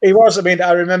 He was. I mean,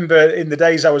 I remember in the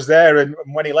days I was there, and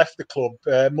when he left the club,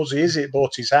 Muzzy Izzet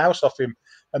bought his house off him.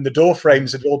 And the door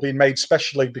frames had all been made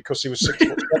specially because he was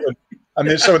 6'7",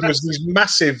 and so there was these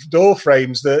massive door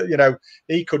frames that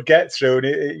he could get through, and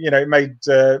it made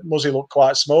Muzzy look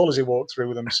quite small as he walked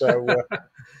through them. So,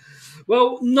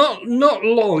 well, not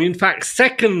long. In fact,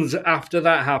 seconds after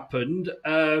that happened,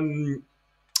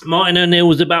 Martin O'Neill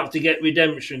was about to get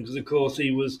redemption because, of course,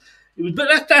 he was. But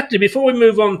that's actually before we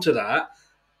move on to that.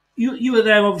 You were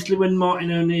there obviously when Martin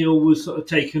O'Neill was sort of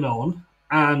taken on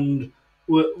and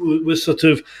was sort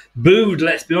of booed,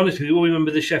 let's be honest with you. We all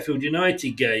remember the Sheffield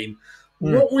United game.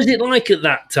 What was it like at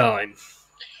that time?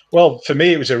 Well, for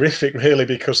me, it was horrific, really,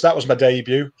 because that was my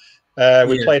debut.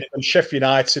 We played against Sheffield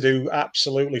United, who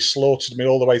absolutely slaughtered me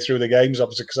all the way through the games,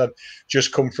 obviously, because I'd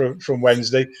just come from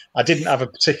Wednesday. I didn't have a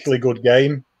particularly good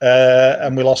game,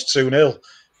 and we lost 2-0.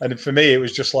 And for me, it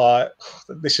was just like,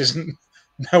 this isn't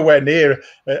nowhere near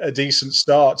a decent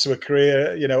start to a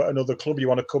career. At another club, you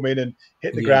want to come in and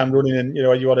hit the ground running, and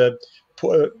you want to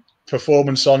put a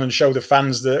performance on and show the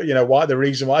fans that why the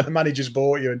reason why the managers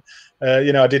bought you.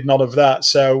 And I did none of that.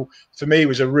 So for me, it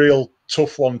was a real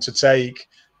tough one to take.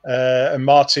 And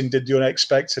Martin did the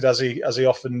unexpected, as he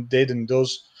often did and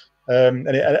does. And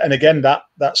again,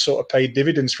 that sort of paid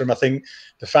dividends for him. I think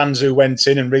the fans who went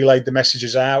in and relayed the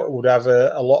messages out would have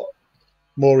a lot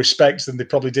more respect than they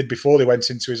probably did before they went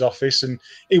into his office, and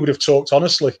he would have talked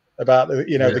honestly about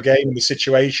the game and the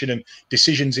situation and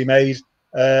decisions he made.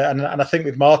 And I think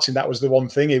with Martin, that was the one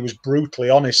thing. He was brutally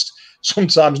honest.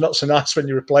 Sometimes not so nice when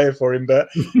you're a player for him, but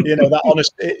that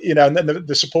honest. And then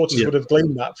the supporters would have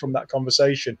gleaned that from that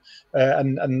conversation.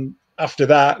 And after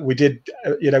that, we did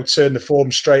turn the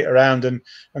form straight around and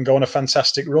go on a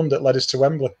fantastic run that led us to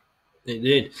Wembley. It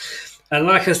did, and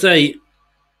like I say,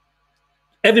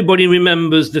 everybody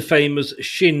remembers the famous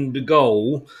shinned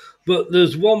goal, but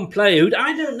there's one player who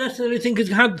I don't necessarily think has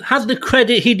had the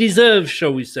credit he deserves,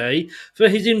 shall we say, for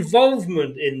his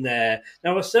involvement in there.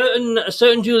 Now, a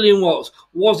certain Julian Watts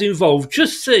was involved.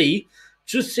 Just see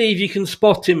if you can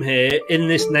spot him here in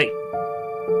this next.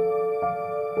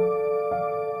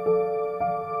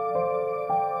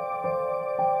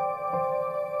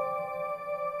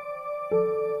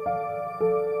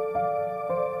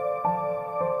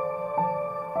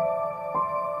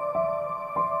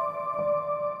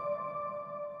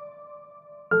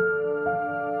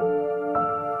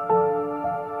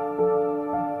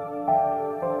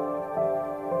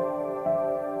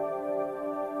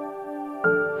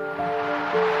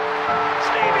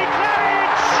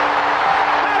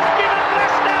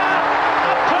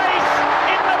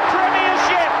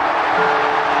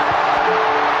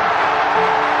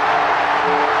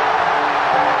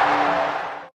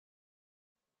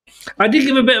 I did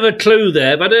give a bit of a clue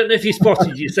there, but I don't know if you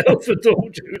spotted yourself at all,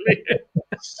 Julian.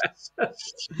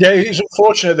 Yeah, it's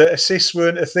unfortunate that assists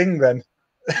weren't a thing then.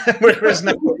 Whereas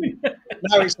now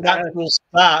it's an actual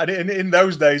start. And in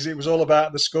those days, it was all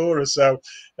about the scorer. So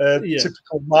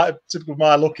typical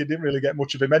my luck, it didn't really get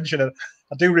much of a mention. And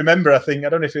I do remember, I don't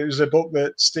know if it was a book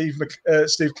that Steve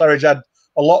Claridge had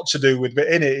a lot to do with, but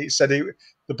in it, it said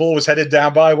the ball was headed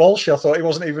down by Walsh. I thought he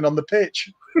wasn't even on the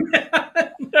pitch.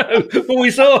 No, but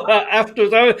we saw that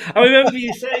afterwards. I remember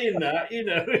you saying that.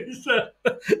 It's,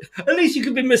 at least you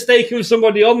could be mistaken with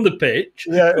somebody on the pitch.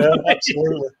 Yeah,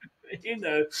 absolutely.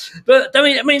 But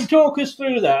I mean, talk us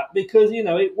through that, because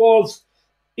it was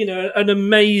an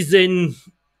amazing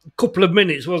couple of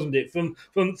minutes, wasn't it? From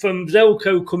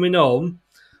Zelko coming on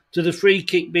to the free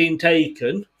kick being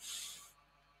taken.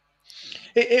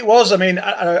 It was. I mean,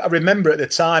 I remember at the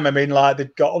time. I mean, like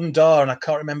they'd got Undar, and I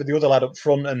can't remember the other lad up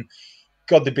front, and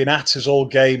God, they'd been at us all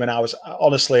game, and I was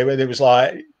honestly, it was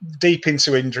like deep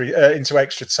into into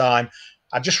extra time.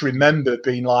 I just remember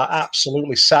being like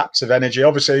absolutely sapped of energy.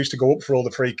 Obviously, I used to go up for all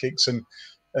the free kicks and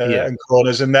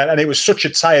corners, and it was such a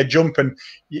tired jump, and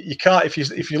you can't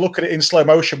if you look at it in slow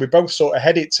motion, we both sort of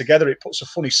head it together. It puts a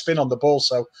funny spin on the ball,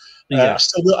 so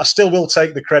I still will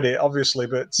take the credit, obviously,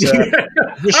 but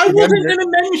I wasn't going to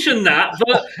mention that,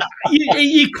 but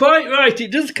you're quite right.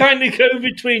 It does kind of go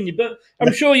between you, but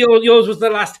I'm sure yours was the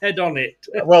last head on it.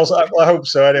 Well, I hope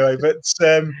so anyway. But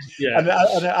and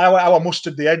how I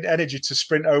mustered the energy to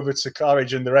sprint over to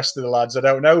Claridge and the rest of the lads, I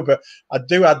don't know, but I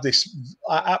do have this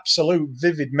absolute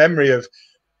vivid memory of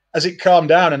as it calmed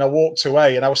down and I walked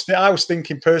away, and I was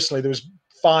thinking personally there was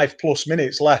 5+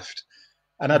 minutes left.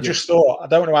 And I just thought, I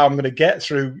don't know how I'm going to get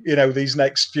through, these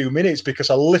next few minutes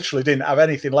because I literally didn't have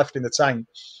anything left in the tank.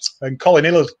 And Colin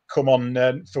Hill had come on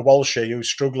for Walshy, who was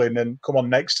struggling, and come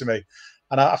on next to me.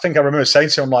 And I think I remember saying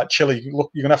to him, like, Chilly, look,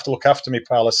 you're going to have to look after me,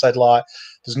 pal. I said, like,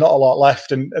 there's not a lot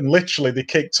left. And literally they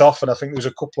kicked off, and I think there was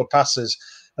a couple of passes.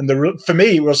 And for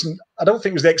me, it wasn't. I don't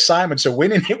think it was the excitement of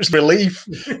winning. It was relief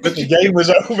that the game was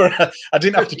over. I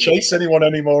didn't have to chase anyone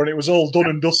anymore, and it was all done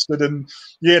and dusted. And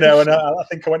And I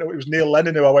think it was Neil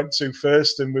Lennon who I went to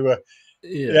first, and we were.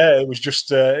 Yeah, it was just.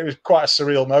 It was quite a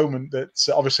surreal moment that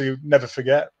obviously you'd never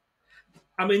forget.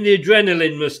 I mean, the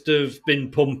adrenaline must have been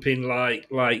pumping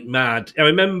like mad. I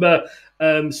remember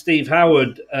Steve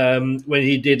Howard when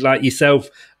he did like yourself.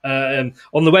 On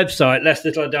the website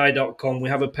ltid.com, we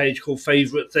have a page called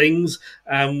Favourite Things,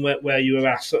 where you were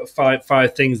asked sort of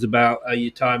five things about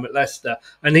your time at Leicester,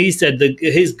 and he said that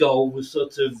his goal was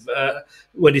sort of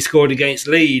when he scored against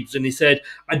Leeds, and he said,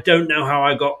 "I don't know how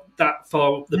I got that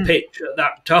far up the pitch at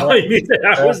that time." He said,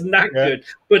 "I wasn't that good,"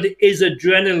 but his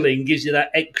adrenaline gives you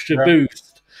that extra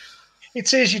boost.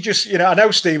 It is. You just, I know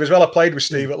Steve as well. I played with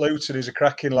Steve at Luton. He's a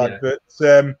cracking lad, but.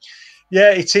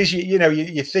 It is.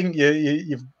 You think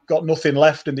you've got nothing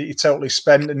left and that you're totally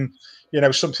spent, and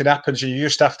something happens, you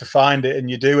just have to find it, and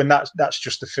you do, and that's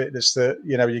just the fitness that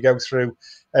you go through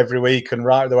every week and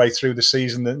right the way through the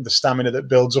season, the stamina that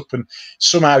builds up, and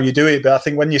somehow you do it. But I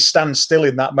think when you stand still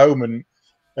in that moment,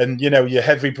 and you're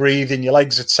heavy breathing, your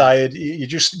legs are tired,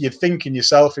 you're thinking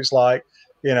yourself, it's like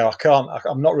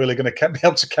I'm not really going to be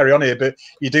able to carry on here, but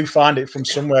you do find it from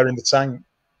somewhere in the tank.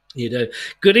 You do.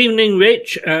 Good evening,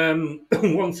 Rich.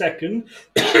 1 second.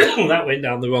 That went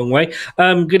down the wrong way.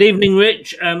 Good evening,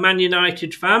 Rich. Man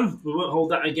United fan. We won't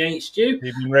hold that against you. Good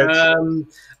evening, Rich.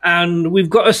 And we've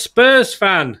got a Spurs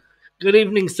fan. Good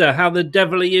evening, sir. How the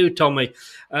devil are you, Tommy?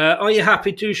 Are you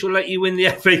happy Tuchel let you win the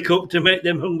FA Cup to make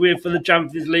them hungry for the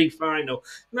Champions League final?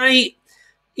 Mate,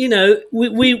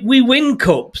 we win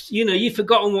cups. You've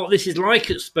forgotten what this is like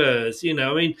at Spurs. I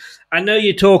mean, I know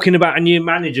you're talking about a new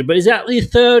manager, but is that the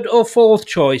third or fourth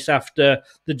choice after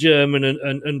the German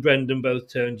and Brendan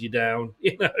both turned you down?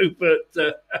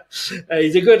 But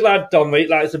he's a good lad, Tommy.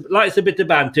 Likes a bit of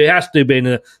banter. He has to being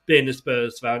a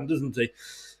Spurs fan, doesn't he?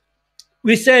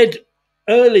 We said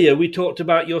earlier we talked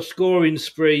about your scoring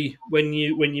spree when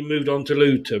you moved on to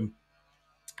Luton,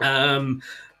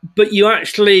 but you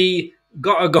actually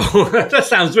got a goal. That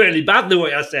sounds really bad the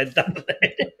way I said that.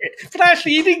 But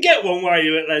actually, you didn't get one while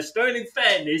you were at Leicester. And in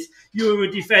fairness, you were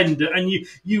a defender, and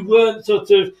you weren't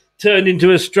sort of turned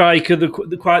into a striker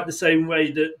quite the same way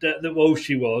that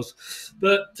Walshy was.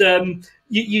 But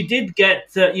you did get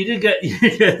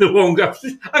the one goal.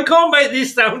 I can't make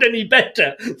this sound any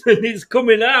better than it's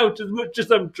coming out as much as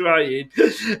I'm trying.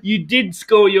 You did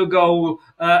score your goal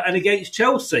and against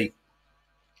Chelsea.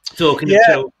 Talking to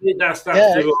Chelsea, that's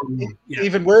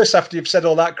even worse after you've said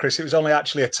all that, Chris. It was only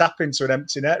actually a tap into an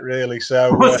empty net, really.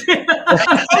 So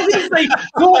obviously,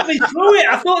 talk me through it.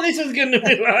 I thought this was going to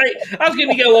be like I was going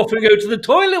to go off and go to the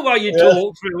toilet while you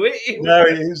talk through it. No,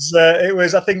 it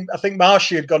was. I think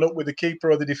Marshy had gone up with the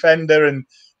keeper or the defender, and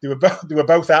they were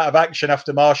both out of action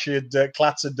after Marshy had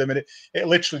clattered them, and it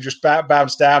literally just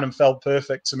bounced down and felt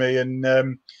perfect to me, and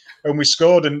we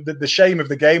scored. And the shame of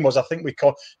the game was, I think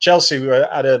Chelsea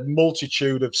had a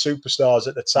multitude of superstars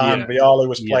at the time. Viala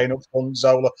was playing up front,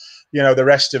 Zola, the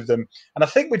rest of them. And I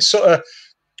think we'd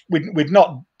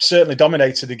not certainly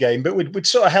dominated the game, but we'd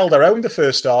sort of held our own the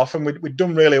first half, and we'd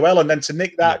done really well. And then to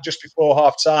nick that just before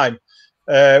half time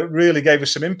really gave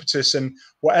us some impetus. And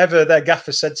whatever their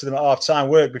gaffer said to them at half time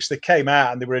worked, because they came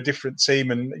out and they were a different team.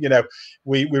 And,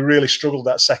 we really struggled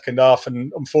that second half.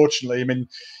 And unfortunately, I mean,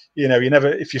 you never,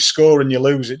 if you score and you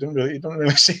lose, it don't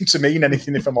really seem to mean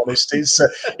anything, if I'm honest. It's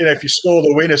if you score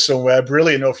the winner somewhere,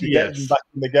 brilliant enough, you get them back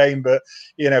in the game. But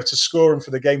to score and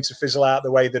for the game to fizzle out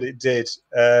the way that it did,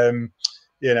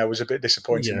 was a bit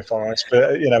disappointing, if I'm honest.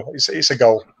 But it's a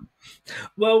goal.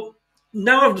 Well,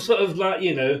 now I've sort of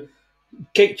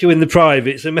kicked you in the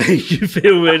privates and made you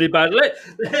feel really bad.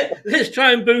 Let's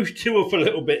try and boost you up a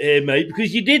little bit here, mate,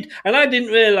 because you did, and I didn't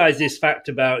realise this fact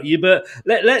about you, but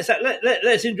let's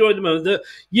enjoy the moment that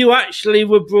you actually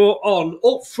were brought on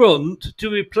up front to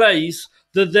replace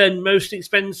the then most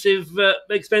expensive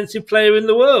player in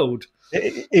the world.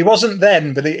 He wasn't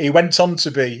then, but he went on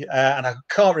to be, and I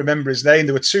can't remember his name.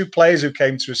 There were two players who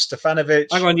came to us, Stefanovic.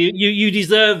 Hang on, you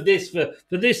deserve this for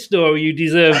this story. You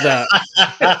deserve that.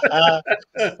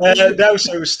 No,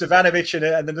 so it was Stefanovic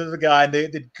and another guy, and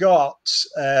they'd got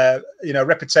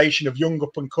reputation of young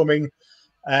up and coming,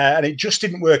 and it just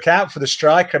didn't work out for the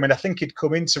striker. I mean, I think he'd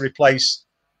come in to replace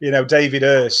David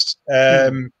Hurst,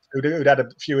 who'd had a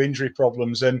few injury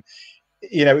problems, and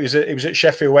it was at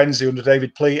Sheffield Wednesday under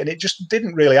David Pleat, and it just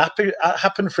didn't really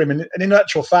happen for him. And in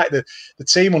actual fact, the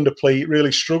team under Pleat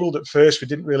really struggled at first. We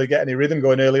didn't really get any rhythm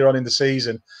going earlier on in the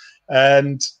season,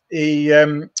 and we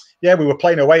were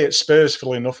playing away at Spurs,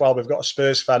 funnily enough, while we've got a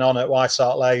Spurs fan on at White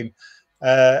Hart Lane,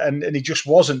 and he just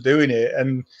wasn't doing it.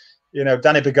 And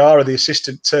Danny Bergara, the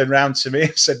assistant, turned round to me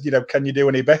and said, "Can you do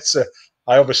any better?"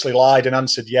 I obviously lied and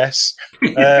answered yes.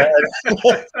 Within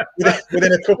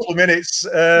a couple of minutes,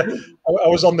 I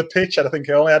was on the pitch, and I think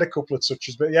I only had a couple of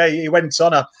touches. But yeah, he went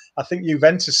on. I think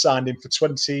Juventus signed him for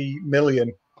 20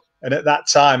 million, and at that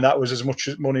time, that was as much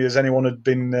money as anyone had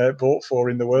been bought for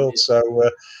in the world. So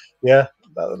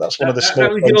that's one of the small.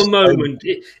 That was your moment.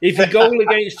 If a goal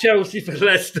against Chelsea for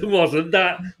Leicester wasn't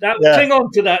that, cling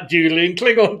on to that, Julian.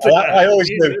 Cling on to that. I always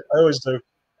do. I always do.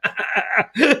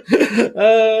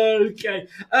 Okay.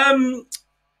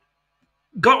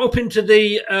 Got up into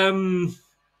the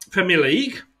Premier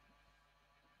League.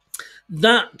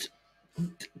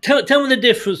 Tell me the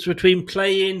difference between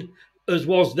playing as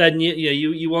was then.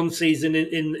 You one season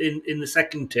in the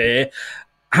second tier.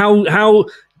 How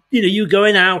you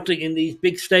going out in these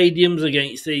big stadiums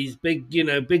against these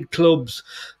big clubs.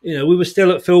 We were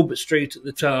still at Filbert Street at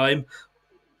the time.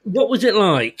 What was it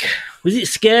like? Was it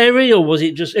scary, or was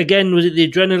it just, again, was it the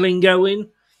adrenaline going?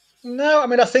 No, I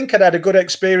mean, I think I'd had a good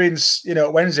experience,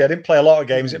 at Wednesday. I didn't play a lot of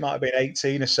games. It might have been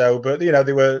 18 or so, but,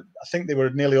 I think they were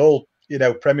nearly all,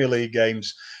 Premier League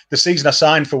games. The season I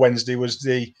signed for Wednesday was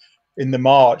in the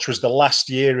March was the last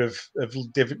year of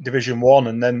Division 1,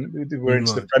 and then we were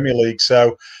into the Premier League.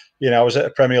 So, I was at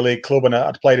a Premier League club, and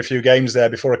I'd played a few games there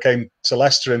before I came to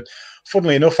Leicester. And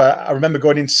funnily enough, I remember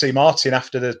going in to see Martin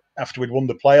after we'd won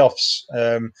the playoffs,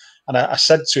 and I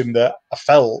said to him that I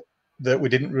felt that we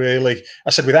didn't really. I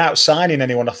said without signing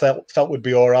anyone, I felt we'd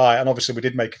be all right. And obviously, we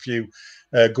did make a few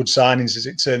good signings, as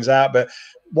it turns out. But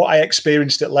what I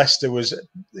experienced at Leicester was,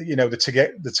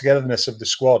 the togetherness of the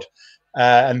squad,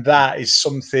 and that is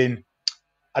something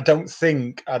I don't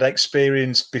think I'd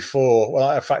experienced before.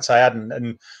 Well, in fact, I hadn't,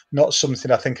 and not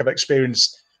something I think I've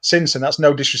experienced since. And that's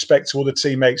no disrespect to other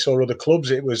teammates or other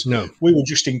clubs. It was we were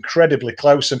just incredibly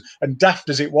close, and daft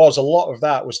as it was, a lot of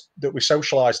that was that we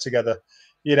socialised together.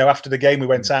 After the game, we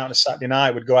went out on a Saturday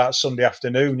night. We'd go out Sunday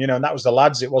afternoon. And that was the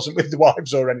lads. It wasn't with the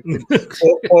wives or anything.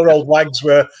 Poor old wags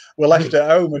were left at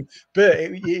home,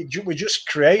 we just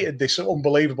created this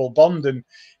unbelievable bond. And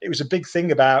it was a big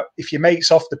thing about, if your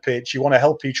mate's off the pitch, you want to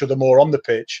help each other more on the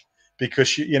pitch,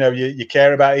 because you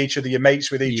care about each other, your mates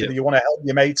with each other. You want to help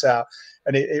your mate out,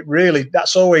 and it really,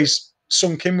 that's always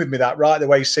sunk in with me, that right the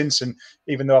way since. And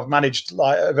even though I've managed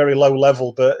like a very low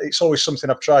level, but it's always something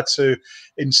I've tried to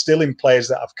instill in players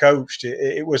that I've coached.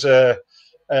 It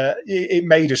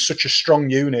made us such a strong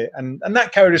unit, and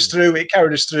that carried us through. It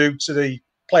carried us through to the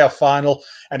playoff final,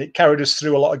 and it carried us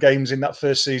through a lot of games in that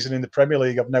first season in the Premier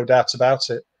League. I've no doubt about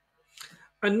it.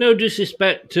 And no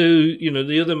disrespect to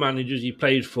the other managers you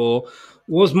played for,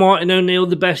 was Martin O'Neill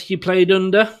the best you played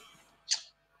under?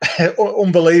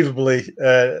 Unbelievably,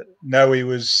 no. He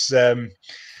was.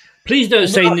 Please don't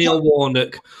say Neil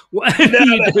Warnock. Whatever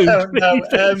you do.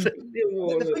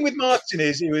 The thing with Martin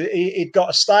is he'd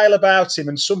got a style about him,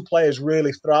 and some players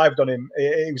really thrived on him.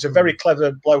 He was a very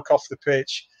clever bloke off the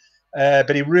pitch,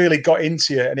 but he really got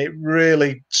into you, and it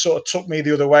really sort of took me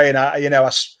the other way. And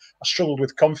I struggled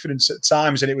with confidence at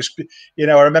times, and it was,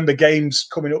 I remember games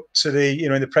coming up to the,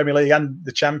 in the Premier League and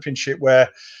the Championship where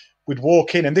we'd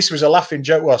walk in, and this was a laughing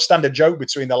joke, well, a standard joke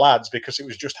between the lads, because it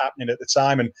was just happening at the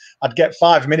time. And I'd get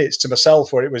 5 minutes to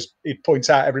myself where he'd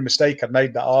point out every mistake I'd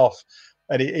made that half.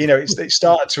 And it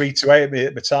started to eat away at me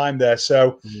at the time there.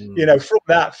 So, from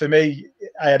that, for me,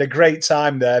 I had a great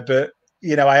time there. But,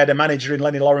 I had a manager in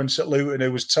Lenny Lawrence at Luton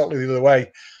who was totally the other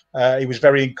way. He was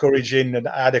very encouraging, and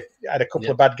I had a couple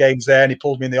of bad games there, and he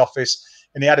pulled me in the office,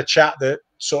 and he had a chat that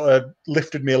sort of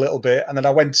lifted me a little bit. And then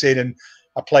I went in and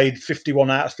I played 51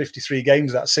 out of 53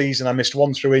 games that season. I missed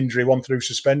one through injury, one through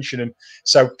suspension. And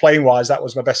so playing wise, that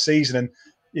was my best season.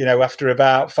 And, after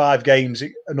about 5 games,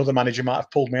 another manager might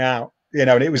have pulled me out,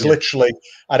 and it was literally,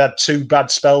 I'd had 2 bad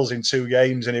spells in 2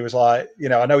 games. And he was like,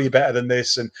 I know you're better than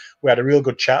this. And we had a real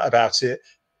good chat about it.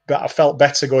 but I felt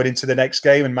better going into the next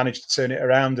game and managed to turn it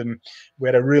around. And we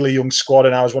had a really young squad,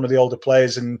 and I was one of the older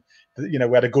players, and we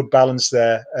had a good balance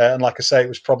there. And like I say, it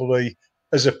was probably,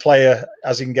 as a player,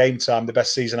 as in game time, the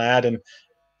best season I had. And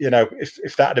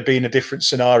if that had been a different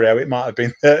scenario, it might have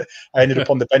been that I ended up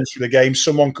on the bench for the game.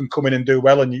 Someone can come in and do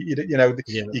well, and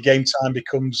your game time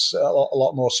becomes a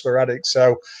lot more sporadic.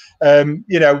 So,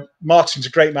 Martin's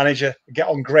a great manager. I get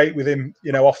on great with him,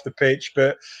 off the pitch,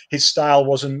 but his style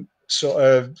wasn't sort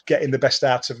of getting the best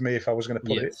out of me, if I was going to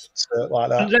put it like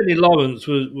that. And Lenny Lawrence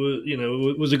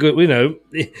was a good,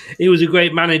 he was a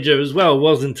great manager as well,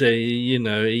 wasn't he?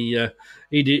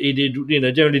 He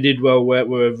did, generally did well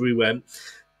wherever he went.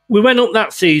 We went up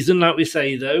that season, like we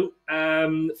say, though.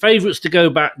 Favourites to go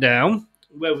back down.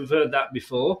 Well, we've heard that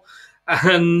before.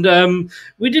 And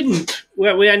we didn't.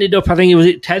 Well, we ended up, I think it was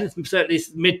at 10th, certainly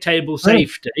mid-table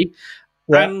safety,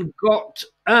 and got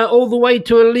all the way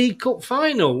to a League Cup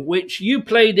final, which you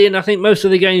played in, I think, most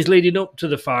of the games leading up to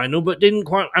the final, but didn't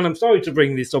quite. And I'm sorry to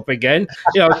bring this up again.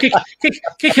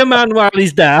 Kick a man while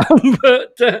he's down,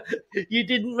 but you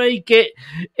didn't make it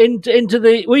into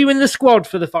the. Were you in the squad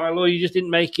for the final, or you just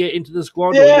didn't make it into the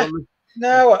squad? Yeah.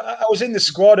 No, I was in the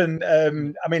squad, and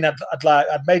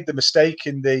I'd made the mistake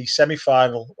in the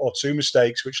semi-final, or two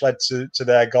mistakes, which led to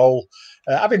their goal.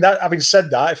 Having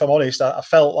said that, if I'm honest, I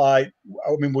felt like,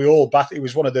 we all it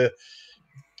was one of the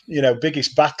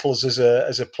biggest battles as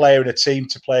a player in a team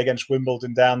to play against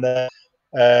Wimbledon down there.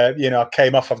 I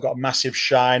came off. I've got a massive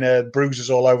shiner, bruises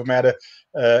all over me. I had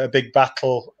a big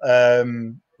battle.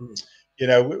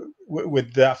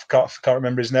 With I can't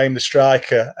remember his name, the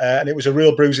striker, and it was a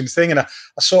real bruising thing. And I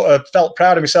sort of felt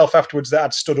proud of myself afterwards that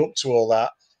I'd stood up to all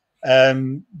that.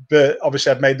 But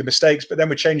obviously I'd made the mistakes. But then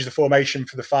we changed the formation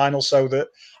for the final so that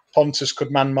Pontus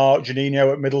could man mark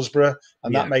Janino at Middlesbrough,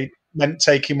 and that meant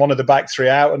taking one of the back three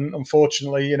out. And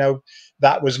unfortunately,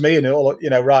 that was me.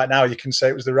 And right now you can say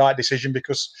it was the right decision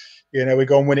because we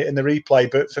go and win it in the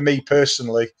replay. But for me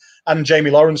personally, and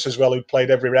Jamie Lawrence as well, who played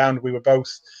every round, we were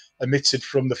both omitted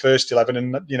from the first 11,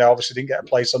 and obviously didn't get a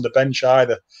place on the bench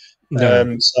either.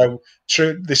 No. So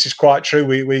true, this is quite true.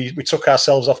 We took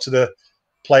ourselves off to the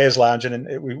players' lounge,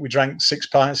 and we drank 6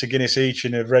 pints of Guinness each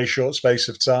in a very short space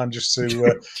of time, just to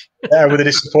with a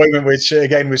disappointment, which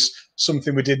again was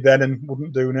something we did then and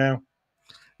wouldn't do now.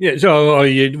 Yeah, so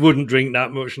you wouldn't drink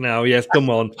that much now. Yes,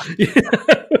 come on. Yeah,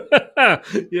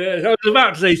 I was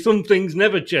about to say some things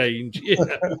never change. Yeah,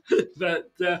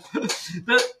 but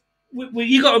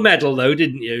you got a medal though,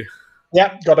 didn't you?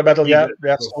 Yeah, got a medal. Yeah,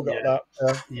 still got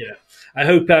that. Yeah, I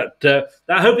hope that.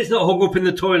 I hope it's not hung up in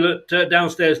the toilet,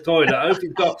 downstairs toilet. I hope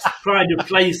it's got pride of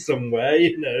place somewhere.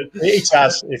 It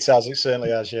has. It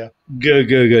certainly has. Yeah.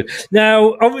 Good.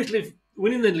 Now, obviously,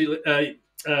 winning the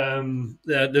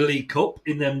League Cup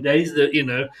in them days,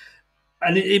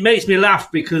 and it makes me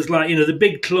laugh because, the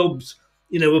big clubs,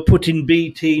 were putting B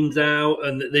teams out,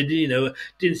 and they,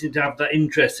 didn't seem to have that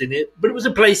interest in it. But it was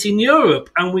a place in Europe,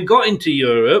 and we got into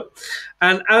Europe,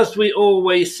 and as we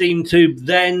always seem to,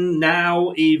 then,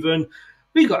 now, even,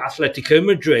 we got Atletico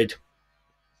Madrid.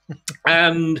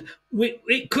 And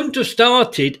it couldn't have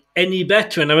started any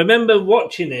better. And I remember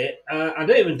watching it. I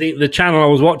don't even think the channel I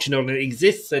was watching on it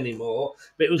exists anymore,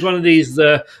 but it was one of these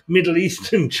Middle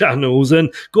Eastern channels.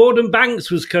 And Gordon Banks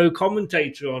was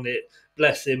co-commentator on it.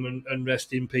 Bless him and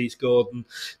rest in peace, Gordon.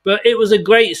 But it was a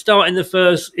great start in the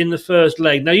first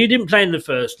leg. Now, you didn't play in the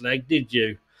first leg, did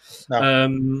you?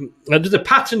 No. There's a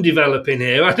pattern developing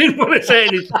here. I didn't want to say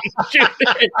anything.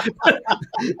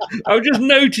 I've just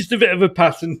noticed a bit of a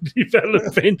pattern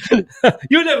developing.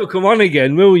 You'll never come on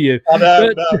again, will you? I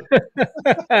know,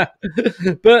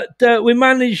 but we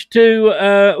managed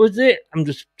to. Was it? I'm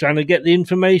just trying to get the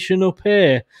information up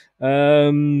here.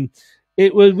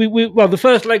 It was well. The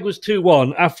first leg was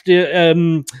 2-1 after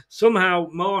somehow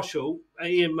Marshall,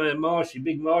 Ian Marshy,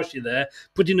 big Marshy there,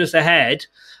 putting us ahead.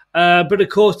 But of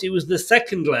course, it was the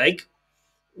second leg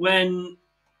when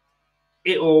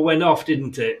it all went off,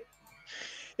 didn't it?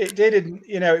 It did. And,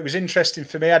 it was interesting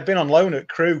for me. I'd been on loan at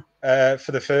Crewe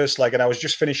for the first leg, and I was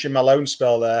just finishing my loan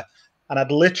spell there. And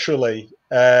I'd literally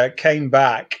came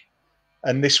back,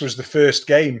 and this was the first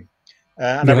game.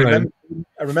 And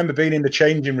I remember being in the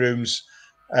changing rooms,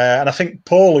 and I think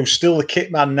Paul, who's still the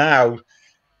kit man now,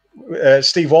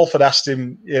 Steve Walford asked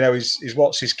him, is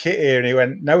what's his kit here? And he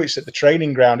went, no, it's at the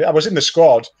training ground. I was in the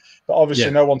squad, but obviously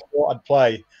no one thought I'd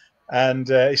play. And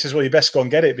he says, well, you best go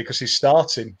and get it because he's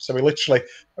starting. So we literally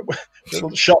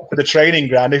shot for the training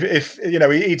ground. If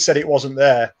he'd said it wasn't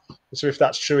there. So if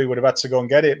that's true, he would have had to go and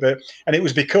get it. And it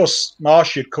was because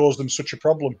Marshy had caused them such a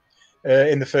problem.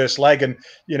 in the first leg. And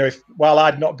while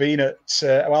I'd been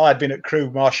at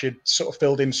Crewe, Marsh had sort of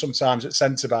filled in sometimes at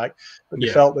centre back, but they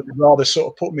felt that they'd rather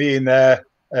sort of put me in there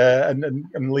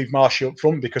and leave Marshy up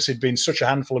front because he'd been such a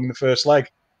handful in the first leg.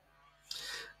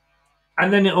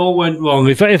 And then it all went wrong.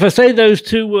 If I say those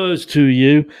two words to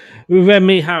you,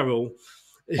 Remy Harrell,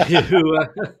 who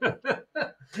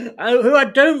I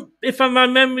don't, if my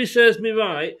memory serves me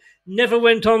right, never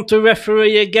went on to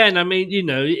referee again. I mean,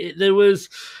 there was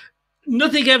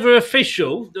nothing ever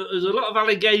official. There was a lot of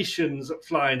allegations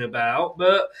flying about,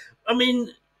 but I mean,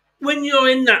 when you're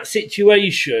in that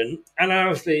situation, and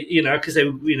obviously, because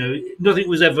nothing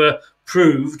was ever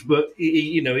proved, but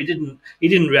he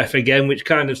didn't ref again, which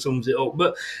kind of sums it up.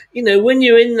 But when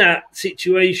you're in that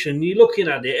situation, you're looking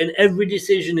at it, and every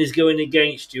decision is going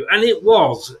against you. And it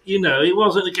was, it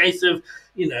wasn't a case of,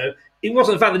 it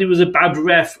wasn't the fact that he was a bad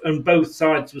ref and both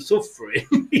sides were suffering.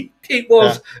 It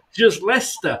was just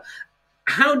Leicester.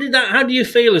 How do you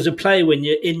feel as a player when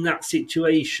you're in that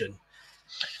situation?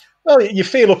 Well, you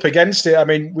feel up against it. I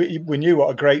mean, we knew what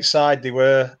a great side they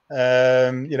were.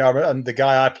 And the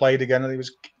guy I played again, he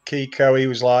was Kiko. He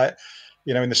was like,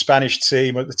 in the Spanish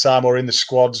team at the time or in the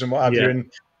squads and what have you. And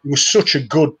it was such a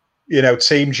good,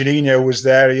 team. Janino was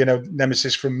there,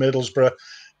 nemesis from Middlesbrough.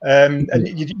 And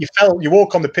you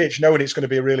walk on the pitch knowing it's going to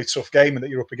be a really tough game and that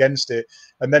you're up against it.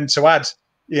 And then to add,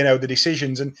 the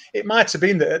decisions. And it might have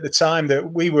been that at the time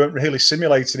that we weren't really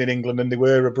simulating in England and they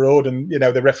were abroad and,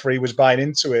 the referee was buying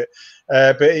into it.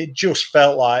 But it just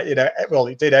felt like,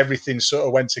 it did. Everything sort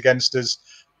of went against us.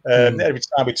 Every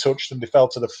time we touched them, they fell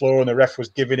to the floor and the ref was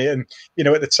giving it. And,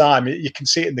 at the time, you can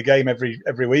see it in the game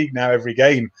every week now, every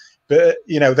game. But,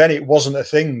 then it wasn't a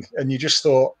thing. And you just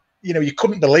thought, you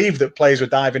couldn't believe that players were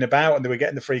diving about and they were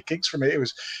getting the free kicks from it. It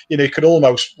was, you could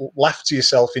almost laugh to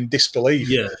yourself in disbelief.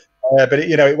 Yeah. But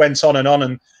it went on,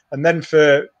 and then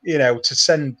for to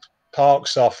send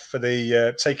Parks off for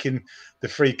the taking the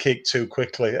free kick too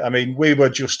quickly. I mean, we were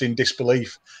just in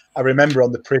disbelief. I remember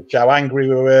on the pitch how angry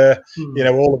we were.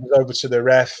 All of us over to the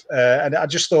ref, and I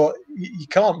just thought you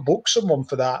can't book someone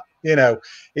for that.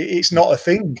 It's not a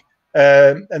thing.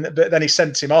 But then he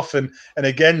sent him off, and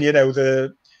again,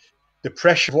 the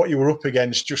pressure of what you were up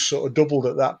against just sort of doubled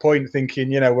at that point, thinking,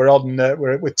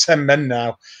 we're 10 men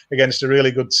now against a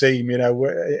really good team,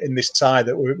 in this tie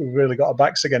that we've really got our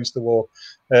backs against the wall.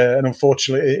 And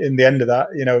unfortunately, in the end of that,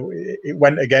 it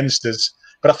went against us.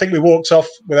 But I think we walked off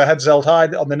with our heads held high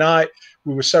on the night.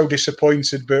 We were so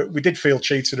disappointed, but we did feel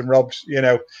cheated and robbed,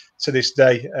 to this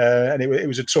day. And it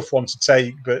was a tough one to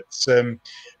take. But, like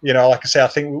I say, I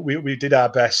think we did our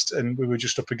best and we were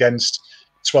just up against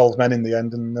 12 men in the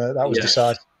end, and that was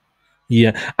decisive.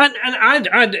 Yeah, and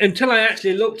I'd until I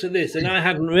actually looked at this, and I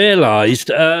hadn't realised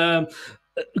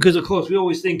because of course we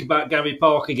always think about Gary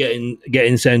Parker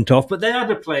getting sent off, but they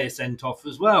had a player sent off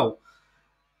as well.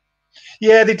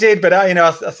 Yeah, they did, but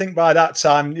I think by that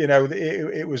time,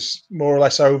 it was more or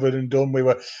less over and done.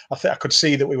 I think I could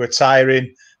see that we were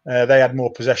tiring. They had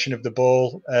more possession of the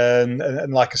ball,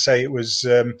 and like I say, it was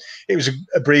a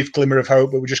brief glimmer of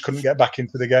hope, but we just couldn't get back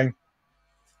into the game.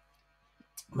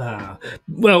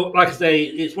 Well, like I say,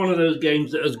 it's one of those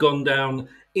games that has gone down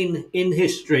in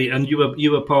history, and you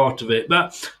were part of it.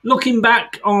 But looking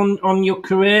back on your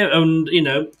career, and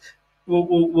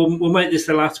we'll make this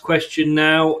the last question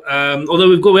now.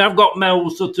 Although we have got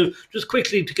Mel's sort of just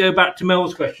quickly to go back to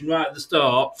Mel's question right at the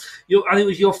start. I think it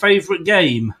was your favourite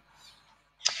game.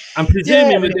 I'm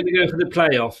presuming we're going to go for the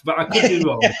playoff, but I could be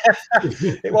wrong.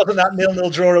 It wasn't that 0-0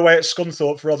 draw away at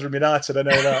Scunthorpe for Rotherham United, I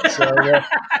know that. So,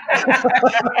 No,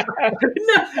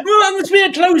 that must be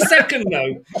a close second,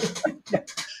 though.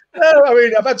 No, I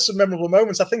mean, I've had some memorable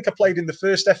moments. I think I played in the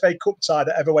first FA Cup tie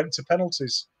that ever went to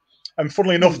penalties. And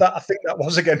funnily enough, I think that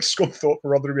was against Scunthorpe for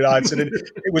Rotherham United. And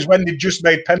it was when they just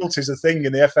made penalties a thing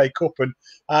in the FA Cup. And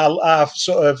our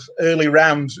sort of early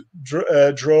round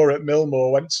draw at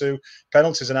Millmoor went to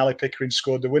penalties and Ali Pickering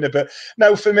scored the winner. But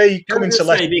no, for me, coming to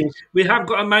Leicester... We have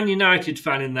got a Man United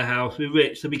fan in the house with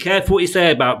Rich, so be careful what you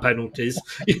say about penalties.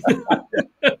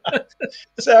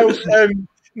 So,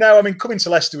 no, I mean, coming to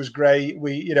Leicester was great.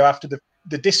 We, after the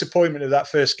disappointment of that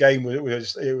first game, it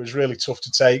was really tough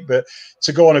to take, but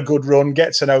to go on a good run,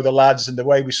 get to know the lads and the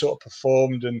way we sort of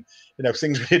performed and,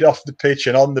 things we did off the pitch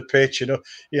and on the pitch,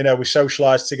 we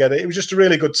socialised together. It was just a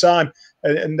really good time.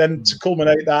 And then to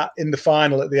culminate that in the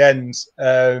final at the end,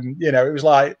 it was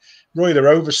like Roy the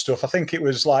Rover stuff. I think it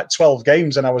was like 12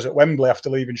 games and I was at Wembley after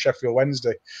leaving Sheffield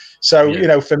Wednesday. So,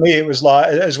 for me, it was like,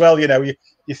 as well, you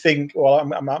think, well,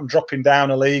 I'm dropping down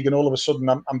a league and all of a sudden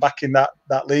I'm back in that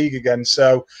league again.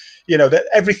 So, that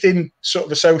everything sort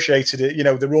of associated it.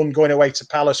 The run going away to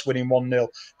Palace, winning 1-0,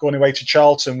 going away to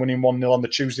Charlton, winning 1-0 on the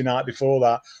Tuesday night before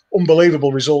that.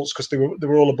 Unbelievable results because they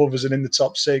were all above us and in the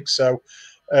top 6. So,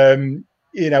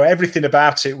 everything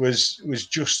about it was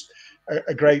just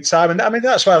a great time. And I mean,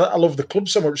 that's why I love the club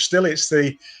so much. Still, it's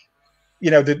the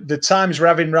times we're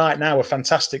having right now are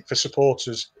fantastic for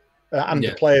supporters. And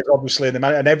the players, obviously, and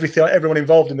everyone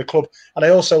involved in the club. And I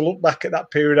also look back at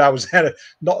that period I was there,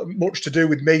 not much to do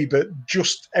with me, but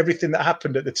just everything that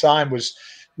happened at the time was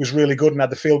really good and had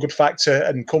the feel-good factor,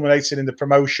 and culminating in the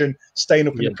promotion, staying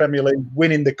up in the Premier League,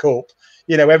 winning the cup.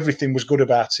 Everything was good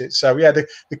about it. So, the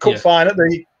cup final,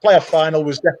 the playoff final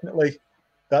was definitely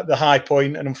the high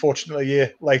point, and unfortunately, a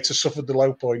year later suffered the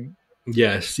low point.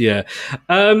 Yes, yeah.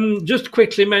 Just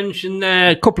quickly mention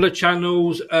there, a couple of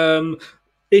channels.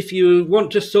 If you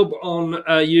want to sub on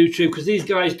YouTube, because these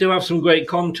guys do have some great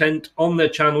content on their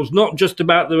channels, not just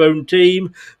about their own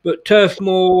team, but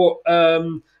Turfmoor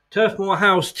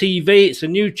House TV. It's a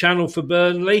new channel for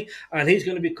Burnley, and he's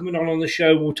going to be coming on the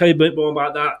show. We'll tell you a bit more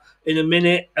about that in a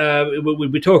minute. We'll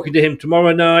be talking to him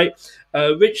tomorrow night.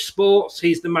 Rich Sports,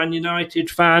 he's the Man United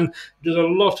fan, does a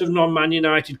lot of non-Man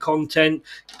United content.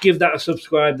 Give that a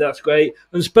subscribe, that's great.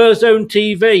 And Spurs Zone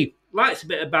TV, likes a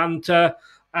bit of banter.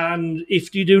 And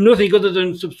if you do nothing other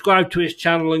than subscribe to his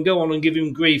channel and go on and give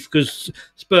him grief because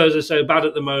Spurs are so bad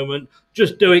at the moment,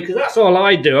 just do it, because that's all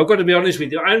I do. I've got to be honest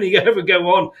with you. I only ever go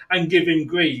on and give him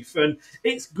grief, and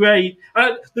it's great.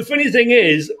 The funny thing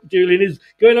is, Julian, is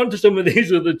going on to some of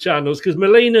these other channels, because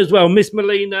Melina as well, Miss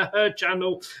Melina, her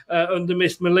channel under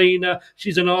Miss Melina,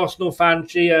 she's an Arsenal fan.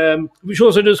 She which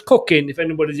also does cooking, if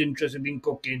anybody's interested in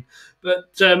cooking.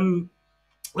 But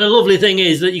the lovely thing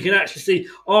is that you can actually see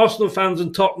Arsenal fans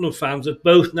and Tottenham fans have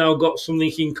both now got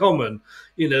something in common.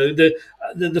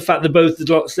 The fact that both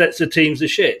sets of teams are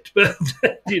shit. But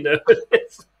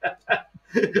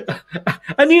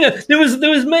and there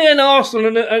was me and Arsenal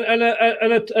and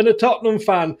a Tottenham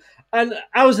fan, and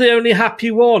I was the only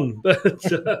happy one. But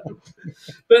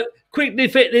quickly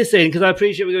fit this in, because I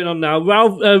appreciate we're going on now.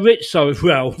 Ralph.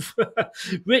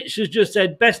 Rich has just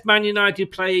said best Man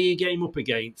United player you came up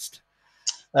against.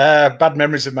 Bad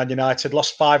memories of Man United.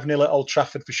 Lost 5-0 at Old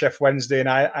Trafford for Sheff Wednesday, and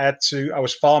I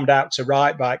was farmed out to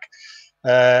right back,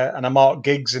 and I marked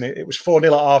Giggs, and it was 4-0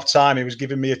 at half time. He was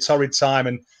giving me a torrid time,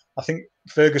 and I think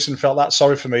Ferguson felt that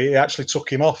sorry for me. He actually took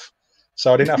him off,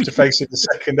 so I didn't have to face it the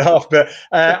second half. But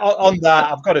on that,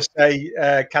 I've got to say,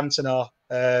 Cantona.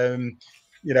 I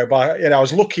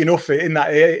was lucky enough in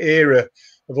that era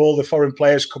of all the foreign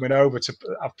players coming over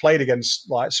I've played against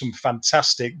like some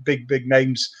fantastic big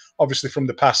names, obviously from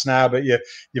the past now, but your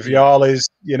Vialis,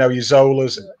 your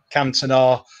Zolas,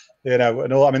 Cantona,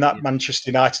 and all. I mean, that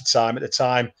Manchester United time at the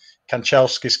time,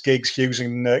 Kanchelskis, Giggs, Hughes,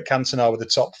 and Cantona were the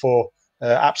top 4.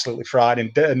 Absolutely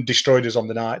frightening and destroyed us on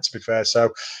the night, to be fair.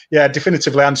 So, yeah,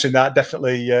 definitively answering that,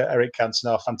 definitely Eric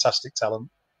Cantona, fantastic talent.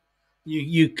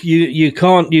 You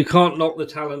can't knock the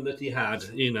talent that he had.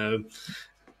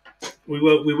 We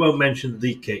won't mention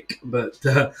the kick, but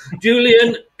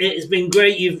Julian, it's been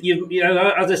great. You've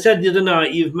as I said the other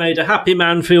night, you've made a happy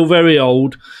man feel very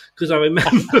old, because I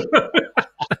remember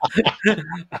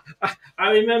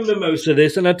I remember most of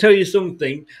this, and I tell you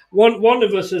something. One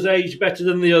of us has aged better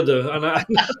than the other, and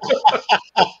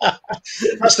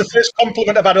that's the first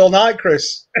compliment I've had all night,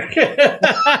 Chris.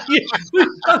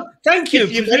 Thank you.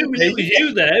 Presumably it was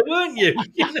you there, weren't you?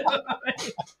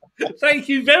 Thank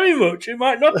you very much. It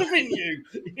might not have been you.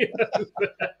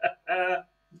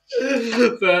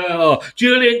 But,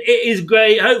 Julian, it is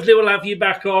great. Hopefully we'll have you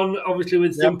back on, obviously,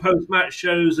 with some post-match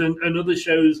shows and other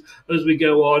shows as we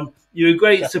go on. You're a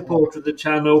great supporter of the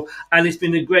channel, and it's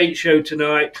been a great show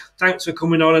tonight. Thanks for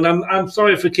coming on, and I'm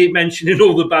sorry for keep mentioning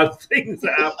all the bad things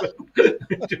that happened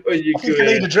during your career. I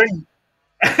need a drink.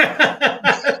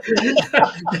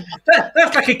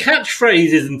 That's like a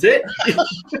catchphrase, isn't it?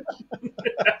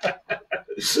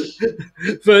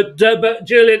 But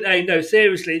Julian, hey, no,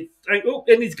 seriously.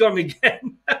 And he's gone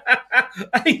again.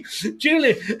 Hey,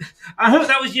 Julian, I hope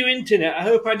that was your internet. I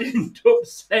hope I didn't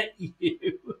upset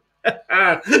you. But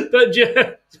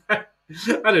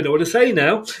I don't know what to say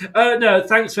now. No,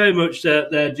 thanks very much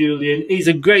there, Julian. He's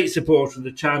a great supporter of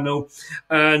the channel.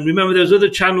 And remember, those other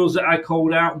channels that I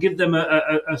called out, give them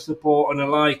a support and a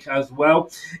like as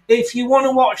well. If you want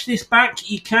to watch this back,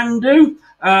 you can do.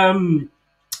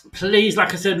 Please,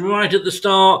 like I said right at the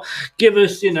start, give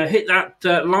us, hit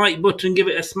that like button, give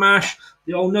it a smash,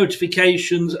 the old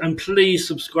notifications, and please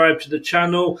subscribe to the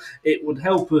channel. It would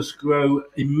help us grow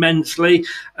immensely.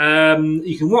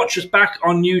 You can watch us back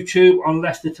on YouTube on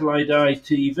Leicester Till I Die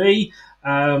TV.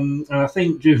 And I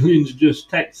think Julian's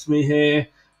just texted me here.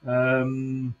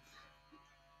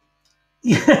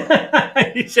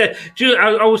 He said,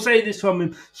 I will say this from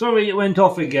him. Sorry it went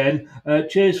off again.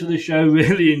 Cheers for the show.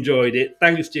 Really enjoyed it.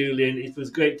 Thanks, Julian. It was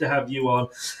great to have you on.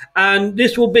 And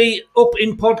this will be up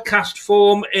in podcast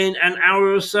form in an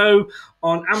hour or so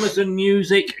on Amazon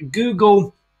Music,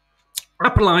 Google,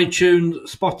 Apple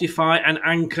iTunes, Spotify, and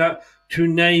Anchor, to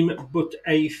name but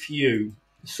a few.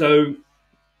 So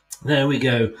there we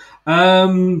go.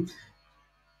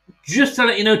 Just to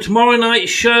let you know, tomorrow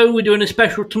night's show, we're doing a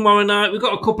special tomorrow night. We've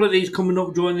got a couple of these coming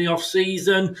up during the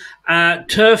off-season.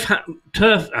 Turf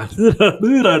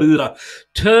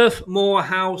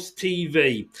Moorhouse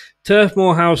TV. Turf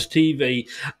Moorhouse TV.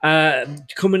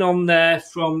 Coming on there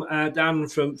from Dan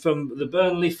from the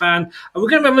Burnley fan. And we're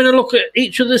going to have a look at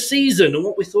each of the season and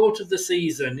what we thought of the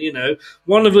season. You know,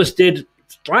 one of us did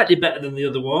slightly better than the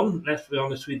other one. Let's be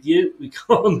honest with you. We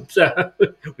can't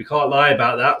lie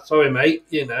about that. Sorry, mate.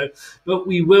 You know, but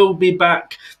we will be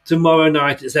back tomorrow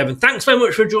night at 7. Thanks very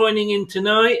much for joining in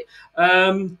tonight.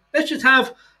 Let's just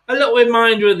have a little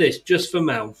reminder of this just for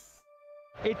Mel.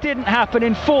 It didn't happen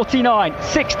in 49,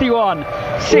 61,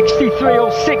 63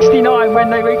 or 69 when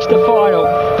they reached the final.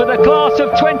 But the class of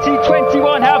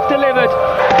 2021 have delivered.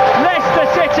 Leicester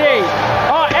City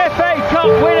are FA Cup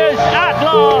winners at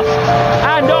last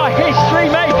and are history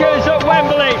makers at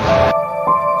Wembley.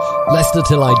 Leicester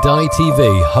Till I Die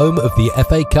TV, home of the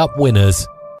FA Cup winners.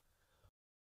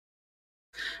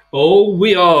 Oh,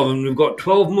 we are, and we've got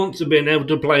 12 months of being able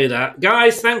to play that.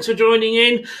 Guys, thanks for joining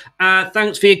in.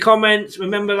 Thanks for your comments.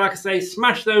 Remember, like I say,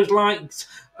 smash those likes.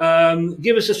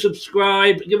 Give us a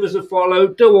subscribe. Give us a follow.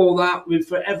 Do all that. We're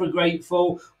forever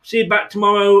grateful. See you back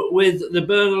tomorrow with the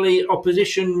Burnley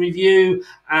opposition review.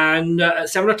 And at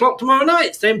 7 o'clock tomorrow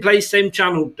night. Same place, same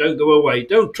channel. Don't go away.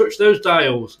 Don't touch those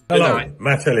dials. Good Hello, night.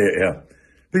 Matt Elliott here.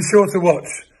 Be sure to watch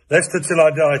Leicester Till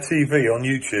I Die TV on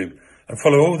YouTube. And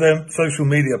follow all their social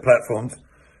media platforms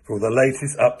for all the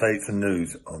latest updates and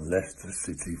news on Leicester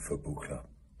City Football Club.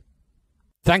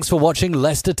 Thanks for watching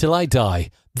Leicester Till I Die.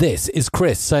 This is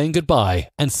Chris saying goodbye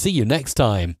and see you next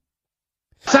time.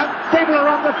 Some people are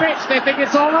on the pitch, they think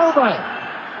it's all over.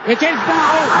 It is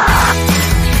now.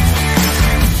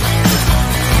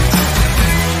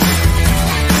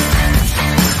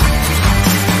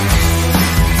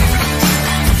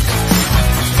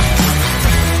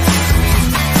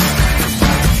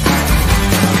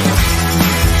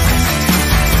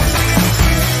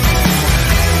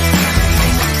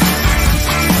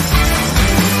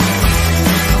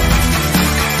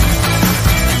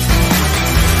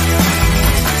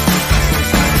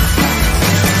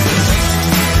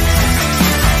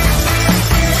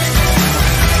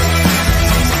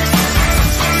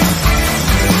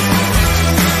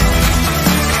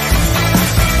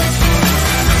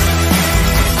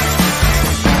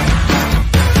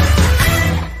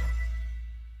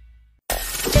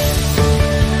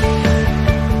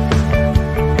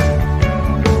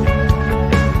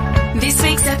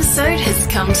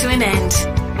 To an end.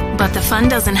 But the fun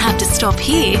doesn't have to stop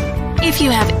here. If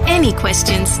you have any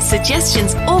questions,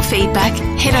 suggestions or feedback,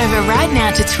 head over right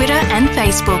now to Twitter and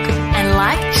Facebook and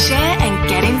like, share and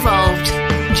get involved.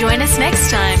 Join us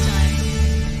next time.